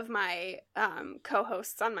both of my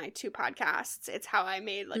co-hosts on my 2 podcasts. It's how I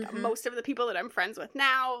made, like, most of the people that I'm friends with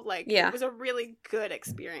now. Like, it was a really good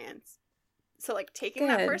experience. So, like, taking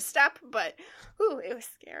that first step, but it was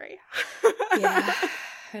scary. Yeah.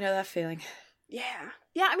 I know that feeling. Yeah.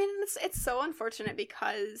 I mean, it's so unfortunate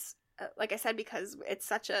because, like I said, because it's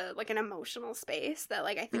such a, like, an emotional space that,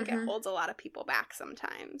 like, I think it holds a lot of people back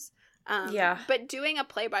sometimes. But doing a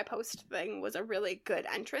play-by-post thing was a really good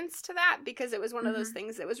entrance to that because it was one of those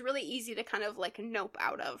things that was really easy to kind of, like, nope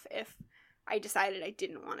out of if I decided I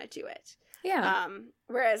didn't want to do it. Yeah.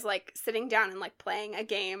 Whereas, like, sitting down and, like, playing a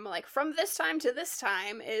game, like, from this time to this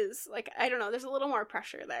time is, like, I don't know, there's a little more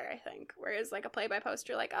pressure there, I think. Whereas, like, a play-by-post,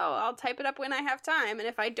 you're like, oh, I'll type it up when I have time, and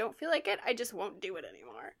if I don't feel like it, I just won't do it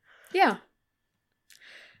anymore. Yeah.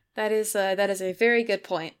 That is a very good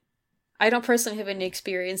point. I don't personally have any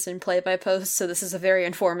experience in play-by-post, so this is a very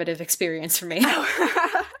informative experience for me.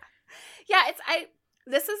 Yeah,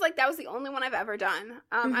 this is, like, that was the only one I've ever done.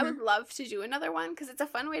 I would love to do another one because it's a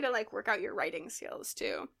fun way to, like, work out your writing skills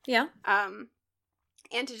too. Yeah. And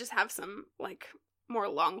to just have some, like, more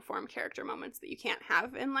long-form character moments that you can't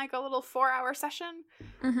have in, like, a little 4-hour session.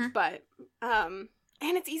 But, and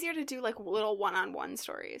it's easier to do, like, little one-on-one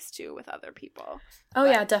stories too with other people. Oh,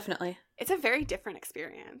 yeah, definitely. It's a very different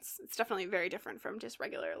experience. It's definitely very different from just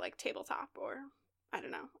regular, like, tabletop or, I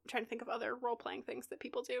don't know. I'm trying to think of other role-playing things that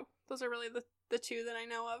people do. Those are really the 2 that I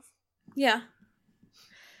know of. Yeah.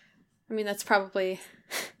 I mean, that's probably...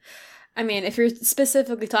 I mean, if you're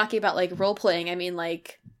specifically talking about, like, role-playing, I mean,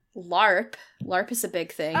 like, LARP. LARP is a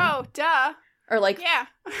big thing. Oh, duh. Or, like... Yeah.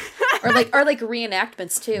 or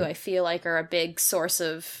reenactments, too, I feel like are a big source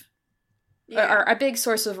of... Are a big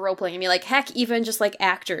source of role-playing. I mean, like, heck, even just, like,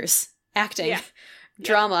 actors. Acting. Yeah.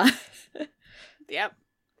 Drama. Yep.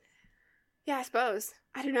 Yeah, I suppose.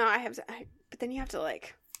 I don't know. But then you have to,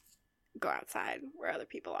 like, go outside where other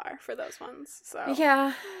people are for those ones. So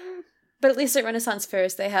yeah, but at least at Renaissance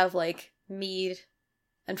fairs they have, like, mead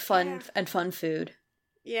and fun food.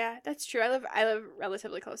 Yeah, that's true. I live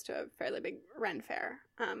relatively close to a fairly big Ren fair,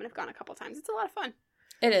 and I've gone a couple times. It's a lot of fun.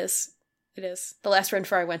 It is. The last Ren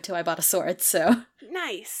fair I went to, I bought a sword. So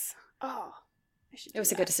nice. Oh, it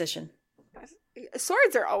was a good decision.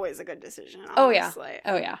 Swords are always a good decision. Honestly.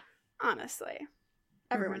 Oh yeah. Honestly,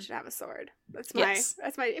 everyone should have a sword. That's my.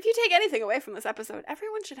 If you take anything away from this episode,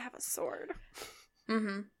 everyone should have a sword.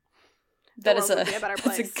 That's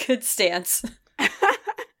a good stance.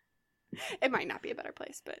 It might not be a better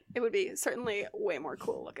place, but it would be certainly way more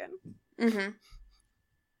cool looking.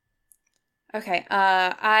 Okay.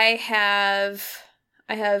 I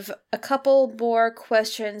have a couple more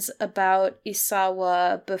questions about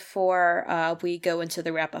Isawa before we go into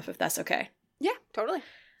the wrap up, if that's okay. Yeah, totally.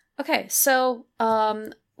 Okay, so,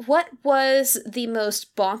 what was the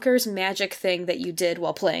most bonkers magic thing that you did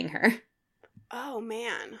while playing her? Oh,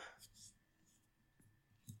 man.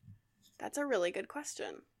 That's a really good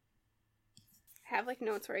question. I have, like,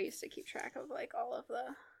 notes where I used to keep track of, like, all of the...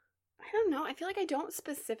 I don't know. I feel like I don't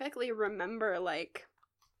specifically remember, like,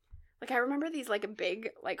 I remember these, like, big,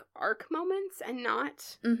 like, arc moments and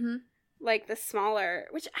not, like, the smaller...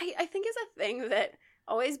 Which I think is a thing that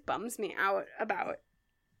always bums me out about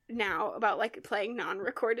now about, like, playing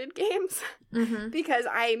non-recorded games Mm-hmm. because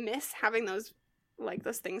I miss having those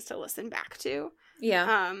things to listen back to.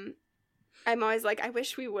 Yeah. I'm always like, I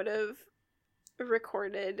wish we would have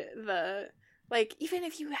recorded the, like, even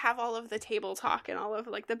if you have all of the table talk and all of,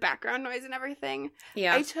 like, the background noise and everything.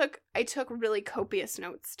 Yeah. I took really copious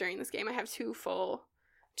notes during this game. I have two full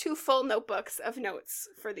notebooks of notes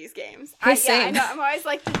for these games. Hey, Yeah, I same. know. I'm always,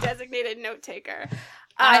 like, the designated note taker.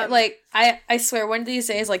 I swear one of these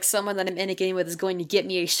days, like, someone that I'm in a game with is going to get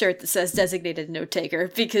me a shirt that says designated note taker,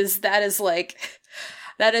 because that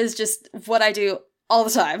is just what I do all the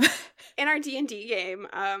time. In our D&D game,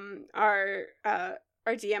 our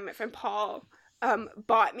DM, my friend Paul,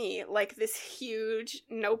 bought me, like, this huge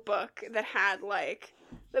notebook that had, like,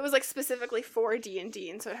 that was, like, specifically for D&D,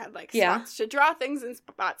 and so it had, like, spots to draw things and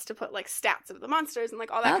spots to put, like, stats of the monsters and,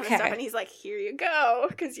 like, all that kind of stuff, and he's like, here you go,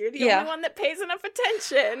 because you're the only one that pays enough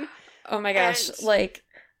attention. Oh my gosh,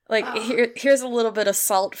 here's a little bit of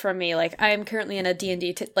salt from me. Like, I am currently in a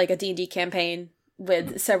D&D campaign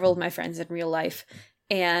with several of my friends in real life,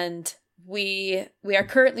 and we are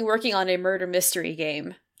currently working on a murder mystery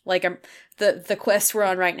game. Like, the quest we're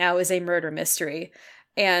on right now is a murder mystery.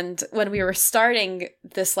 And when we were starting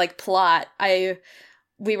this, like, plot,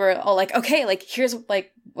 we were all like, okay, like, here's,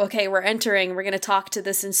 like, okay, we're going to talk to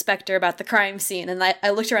this inspector about the crime scene. And I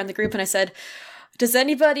looked around the group and I said, does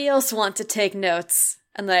anybody else want to take notes?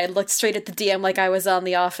 And then I looked straight at the DM like I was on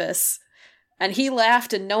The Office. And he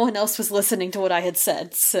laughed and no one else was listening to what I had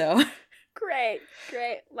said, so. Great.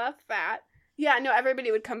 Love that. Yeah, no,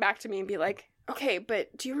 everybody would come back to me and be like, okay,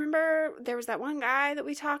 but do you remember there was that one guy that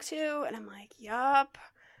we talked to? And I'm like, yup.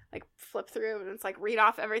 Like, flip through and it's like, read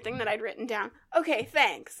off everything that I'd written down. Okay,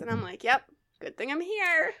 thanks. And I'm like, yep, good thing I'm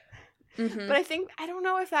here. Mm-hmm. But I think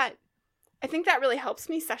that really helps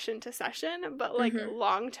me session to session, but, like,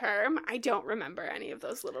 long term, I don't remember any of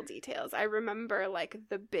those little details. I remember, like,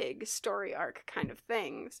 the big story arc kind of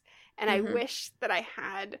things. And I wish that I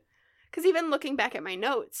had, because even looking back at my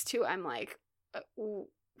notes too, I'm like,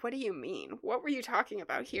 what do you mean? What were you talking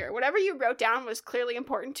about here? Whatever you wrote down was clearly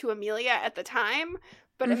important to Amelia at the time,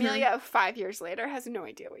 but Amelia of 5 years later has no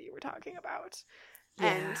idea what you were talking about.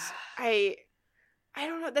 Yeah. And I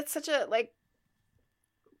don't know, that's such a, like,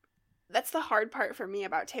 that's the hard part for me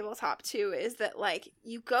about tabletop too, is that, like,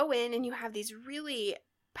 you go in and you have these really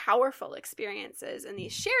powerful experiences and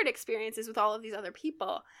these shared experiences with all of these other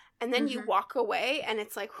people, and then you walk away and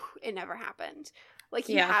it's like, it never happened. Like,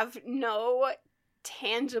 you have no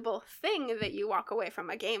tangible thing that you walk away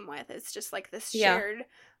from a game with. It's just, like, this shared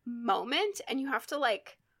moment, and you have to,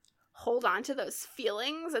 like, hold on to those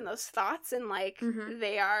feelings and those thoughts, and, like,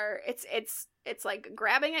 they are, it's like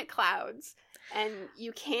grabbing at clouds, and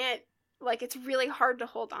you can't, like, it's really hard to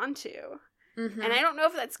hold on to. And I don't know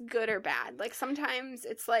if that's good or bad. Like, sometimes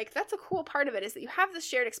it's like, that's a cool part of it, is that you have this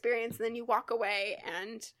shared experience and then you walk away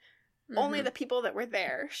and only the people that were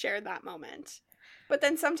there shared that moment. But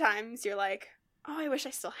then sometimes you're like, oh, I wish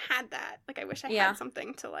I still had that. Like, I wish I had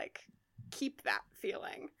something to, like, keep that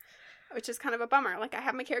feeling, which is kind of a bummer. Like, I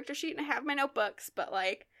have my character sheet and I have my notebooks, but,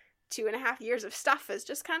 like, 2.5 years of stuff is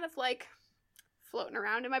just kind of, like, floating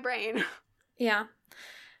around in my brain. Yeah.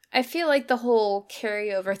 I feel like the whole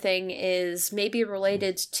carryover thing is maybe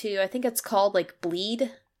related to, I think it's called, like,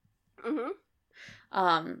 bleed.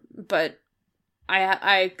 But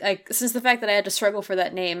I since the fact that I had to struggle for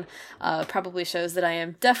that name probably shows that I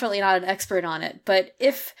am definitely not an expert on it. But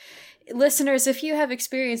if listeners, if you have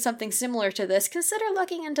experienced something similar to this, consider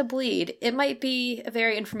looking into bleed. It might be a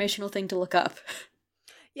very informational thing to look up.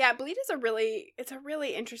 Yeah, bleed is a really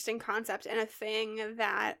interesting concept, and a thing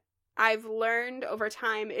that I've learned over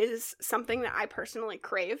time is something that I personally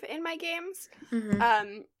crave in my games.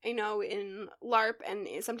 I know in LARP and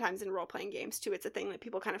sometimes in role-playing games too, it's a thing that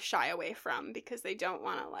people kind of shy away from because they don't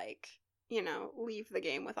want to, like, you know, leave the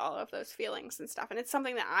game with all of those feelings and stuff. And it's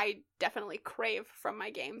something that I definitely crave from my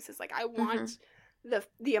games, is, like, I want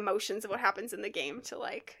the emotions of what happens in the game to,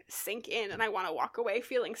 like, sink in, and I want to walk away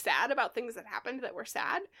feeling sad about things that happened that were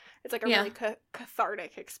sad. It's, like, a really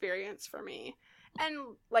cathartic experience for me.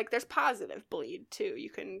 And, like, there's positive bleed, too. You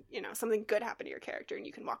can, you know, something good happen to your character and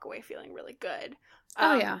you can walk away feeling really good.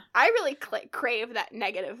 I really crave that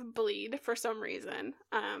negative bleed for some reason,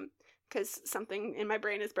 because something in my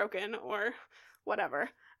brain is broken or whatever.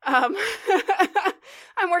 I'm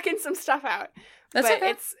working some stuff out. But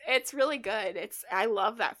okay. It's really good. I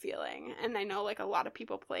love that feeling. And I know, like, a lot of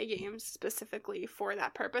people play games specifically for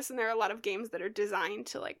that purpose, and there are a lot of games that are designed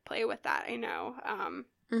to, like, play with that, I know.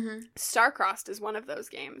 Starcrossed is one of those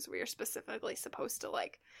games where you're specifically supposed to,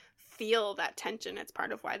 like, feel that tension. It's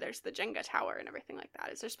part of why there's the Jenga tower and everything like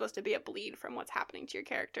that. Is there's supposed to be a bleed from what's happening to your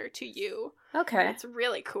character to you. Okay. It's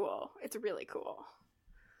really cool. It's really cool.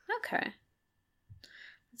 Okay.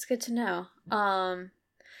 That's good to know.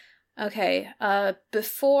 Okay,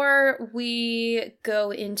 before we go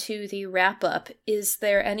into the wrap-up, is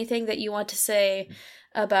there anything that you want to say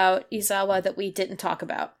about Isawa that we didn't talk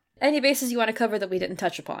about? Any bases you want to cover that we didn't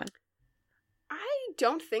touch upon? I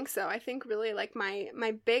don't think so. I think really, like,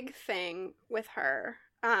 my big thing with her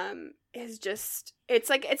is just, it's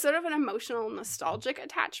sort of an emotional, nostalgic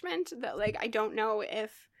attachment that, like, I don't know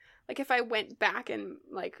if I went back and,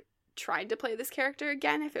 like, tried to play this character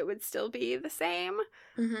again, if it would still be the same.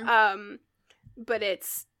 Mm-hmm. But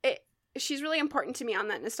she's really important to me on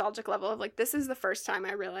that nostalgic level of, like, this is the first time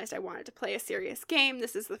I realized I wanted to play a serious game.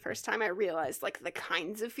 This is the first time I realized, like, the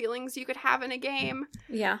kinds of feelings you could have in a game.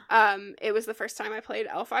 Yeah. It was the first time I played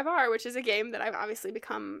L5R, which is a game that I've obviously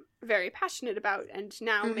become very passionate about and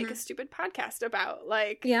now make a stupid podcast about.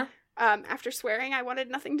 Like, yeah. After swearing I wanted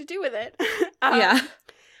nothing to do with it.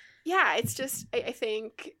 Yeah, it's just, I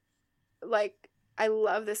think, like, I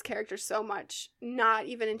love this character so much, not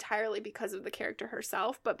even entirely because of the character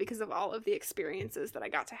herself, but because of all of the experiences that I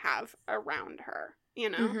got to have around her,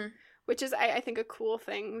 you know? Mm-hmm. Which is, I think, a cool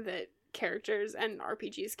thing that characters and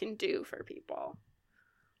RPGs can do for people.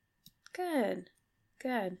 Good.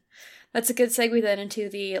 That's a good segue then into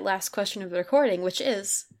the last question of the recording, which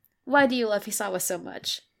is, why do you love Isawa so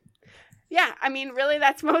much? Yeah, I mean, really,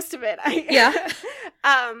 that's most of it.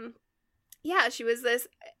 Yeah, she was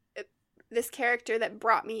this character that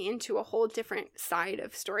brought me into a whole different side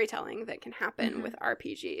of storytelling that can happen with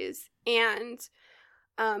RPGs. And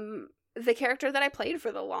the character that I played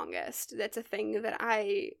for the longest. That's a thing that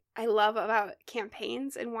I love about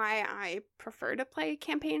campaigns and why I prefer to play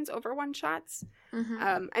campaigns over one-shots.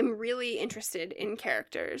 I'm really interested in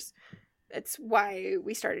characters. That's why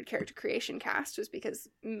we started Character Creation Cast, was because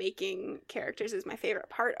making characters is my favorite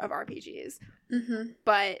part of RPGs.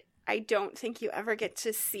 But I don't think you ever get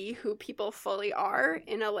to see who people fully are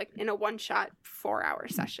in a one-shot 4-hour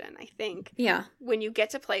session. I think when you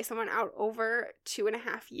get to play someone out over 2.5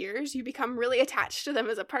 years, you become really attached to them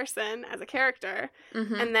as a person, as a character.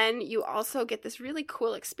 And then you also get this really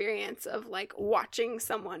cool experience of, like, watching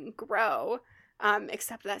someone grow,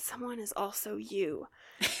 except that someone is also you.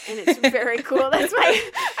 And it's very cool. That's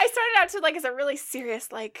why I started out to, like, as a really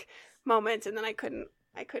serious, like, moment, and then I couldn't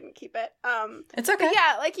keep it. It's okay. But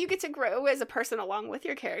yeah, like, you get to grow as a person along with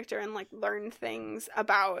your character and, like, learn things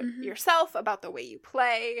about yourself, about the way you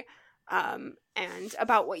play, and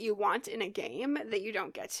about what you want in a game that you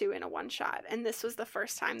don't get to in a one-shot. And this was the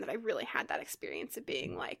first time that I really had that experience of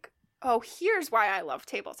being like, oh, here's why I love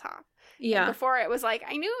tabletop. Yeah. And before, it was like,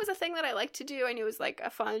 I knew it was a thing that I liked to do. I knew it was, like, a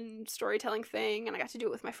fun storytelling thing, and I got to do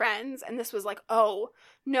it with my friends. And this was like, oh,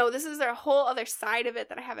 no, this is a whole other side of it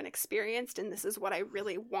that I haven't experienced, and this is what I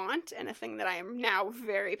really want, and a thing that I am now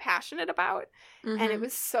very passionate about. And it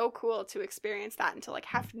was so cool to experience that and to, like,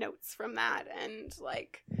 have notes from that. And,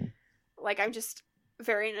 like I'm just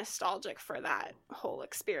very nostalgic for that whole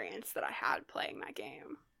experience that I had playing that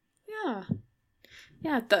game. Yeah.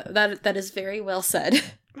 Yeah, that is very well said.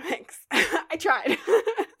 Thanks. I tried.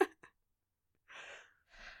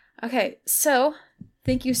 Okay, so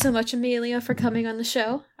thank you so much, Amelia, for coming on the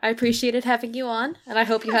show. I appreciated having you on, and I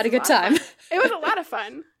hope you had a good time. It was a lot of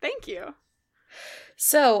fun. Thank you.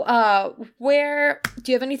 So, where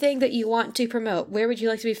do you have anything that you want to promote? Where would you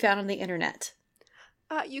like to be found on the internet?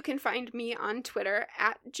 You can find me on Twitter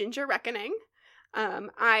at Ginger Reckoning.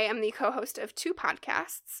 I am the co-host of 2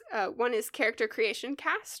 podcasts. One is Character Creation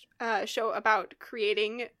Cast, a show about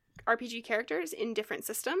creating RPG characters in different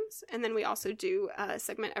systems. And then we also do a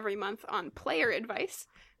segment every month on player advice,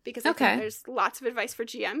 because I think there's lots of advice for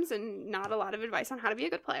GMs and not a lot of advice on how to be a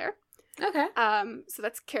good player. Okay. So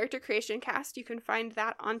that's Character Creation Cast. You can find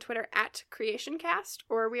that on Twitter at CreationCast,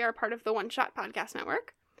 or we are part of the One Shot Podcast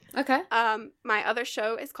Network. Okay. My other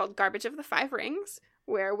show is called Garbage of the Five Rings,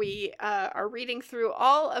 where we are reading through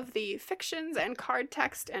all of the fictions and card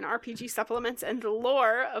text and RPG supplements and the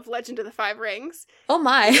lore of Legend of the Five Rings. Oh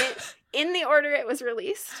my. In the order it was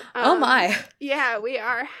released. Oh my. Yeah, we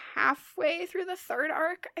are halfway through the 3rd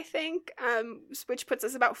arc, I think, which puts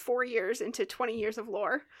us about 4 years into 20 years of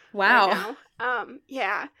lore. Wow. Right now.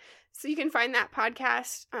 Yeah. So you can find that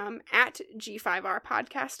podcast at G5R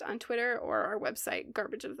Podcast on Twitter, or our website,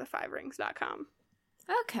 garbageofthefiverings.com.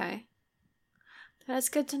 Okay. That's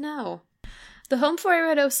good to know. The Home for I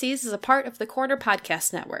Read OCs is a part of the Corner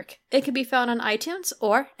Podcast Network. It can be found on iTunes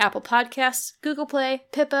or Apple Podcasts, Google Play,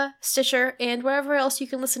 Pippa, Stitcher, and wherever else you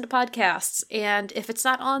can listen to podcasts. And if it's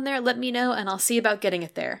not on there, let me know and I'll see about getting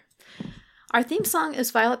it there. Our theme song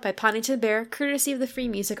is Violet by Paddington Bear, courtesy of the Free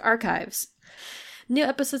Music Archives. New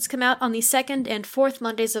episodes come out on the second and fourth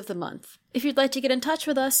Mondays of the month. If you'd like to get in touch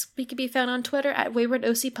with us, we can be found on Twitter at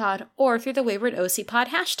WaywardOCPod or through the WaywardOCPod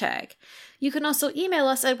hashtag. You can also email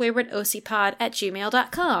us at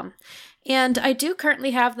waywardocpod@gmail.com. And I do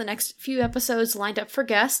currently have the next few episodes lined up for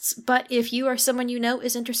guests, but if you or someone you know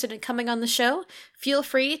is interested in coming on the show, feel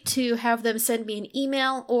free to have them send me an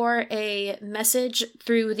email or a message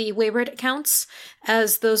through the Wayward accounts,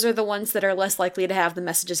 as those are the ones that are less likely to have the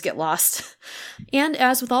messages get lost. And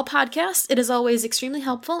as with all podcasts, it is always extremely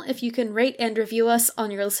helpful if you can rate and review us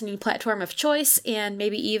on your listening platform of choice and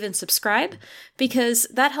maybe even subscribe, because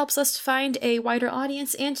that helps us to find a wider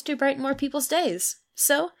audience and to brighten more people's days.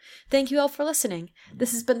 So, thank you all for listening.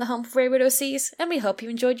 This has been the home for Wayward OCs, and we hope you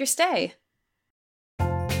enjoyed your stay.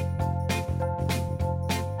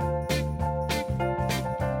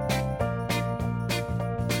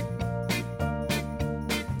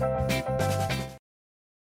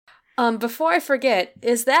 Before I forget,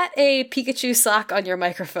 is that a Pikachu sock on your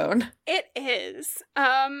microphone? It is.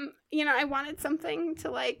 I wanted something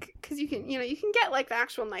to because you can get the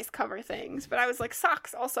actual nice cover things, but I was like,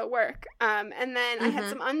 socks also work. And then I had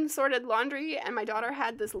some unsorted laundry, and my daughter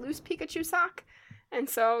had this loose Pikachu sock. And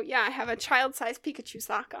so, yeah, I have a child-sized Pikachu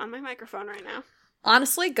sock on my microphone right now.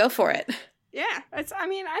 Honestly, go for it. Yeah, I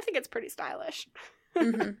think it's pretty stylish.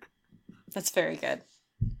 That's very good.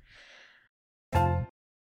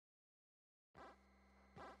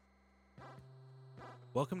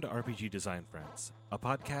 Welcome to RPG Design Friends, a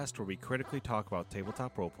podcast where we critically talk about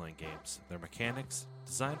tabletop role-playing games, their mechanics,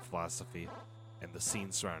 design philosophy, and the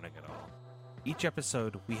scene surrounding it all. Each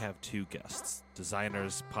episode, we have two guests,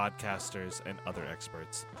 designers, podcasters, and other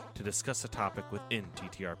experts, to discuss a topic within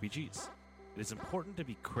TTRPGs. It is important to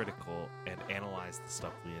be critical and analyze the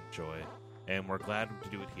stuff we enjoy, and we're glad to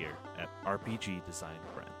do it here at RPG Design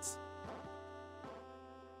Friends.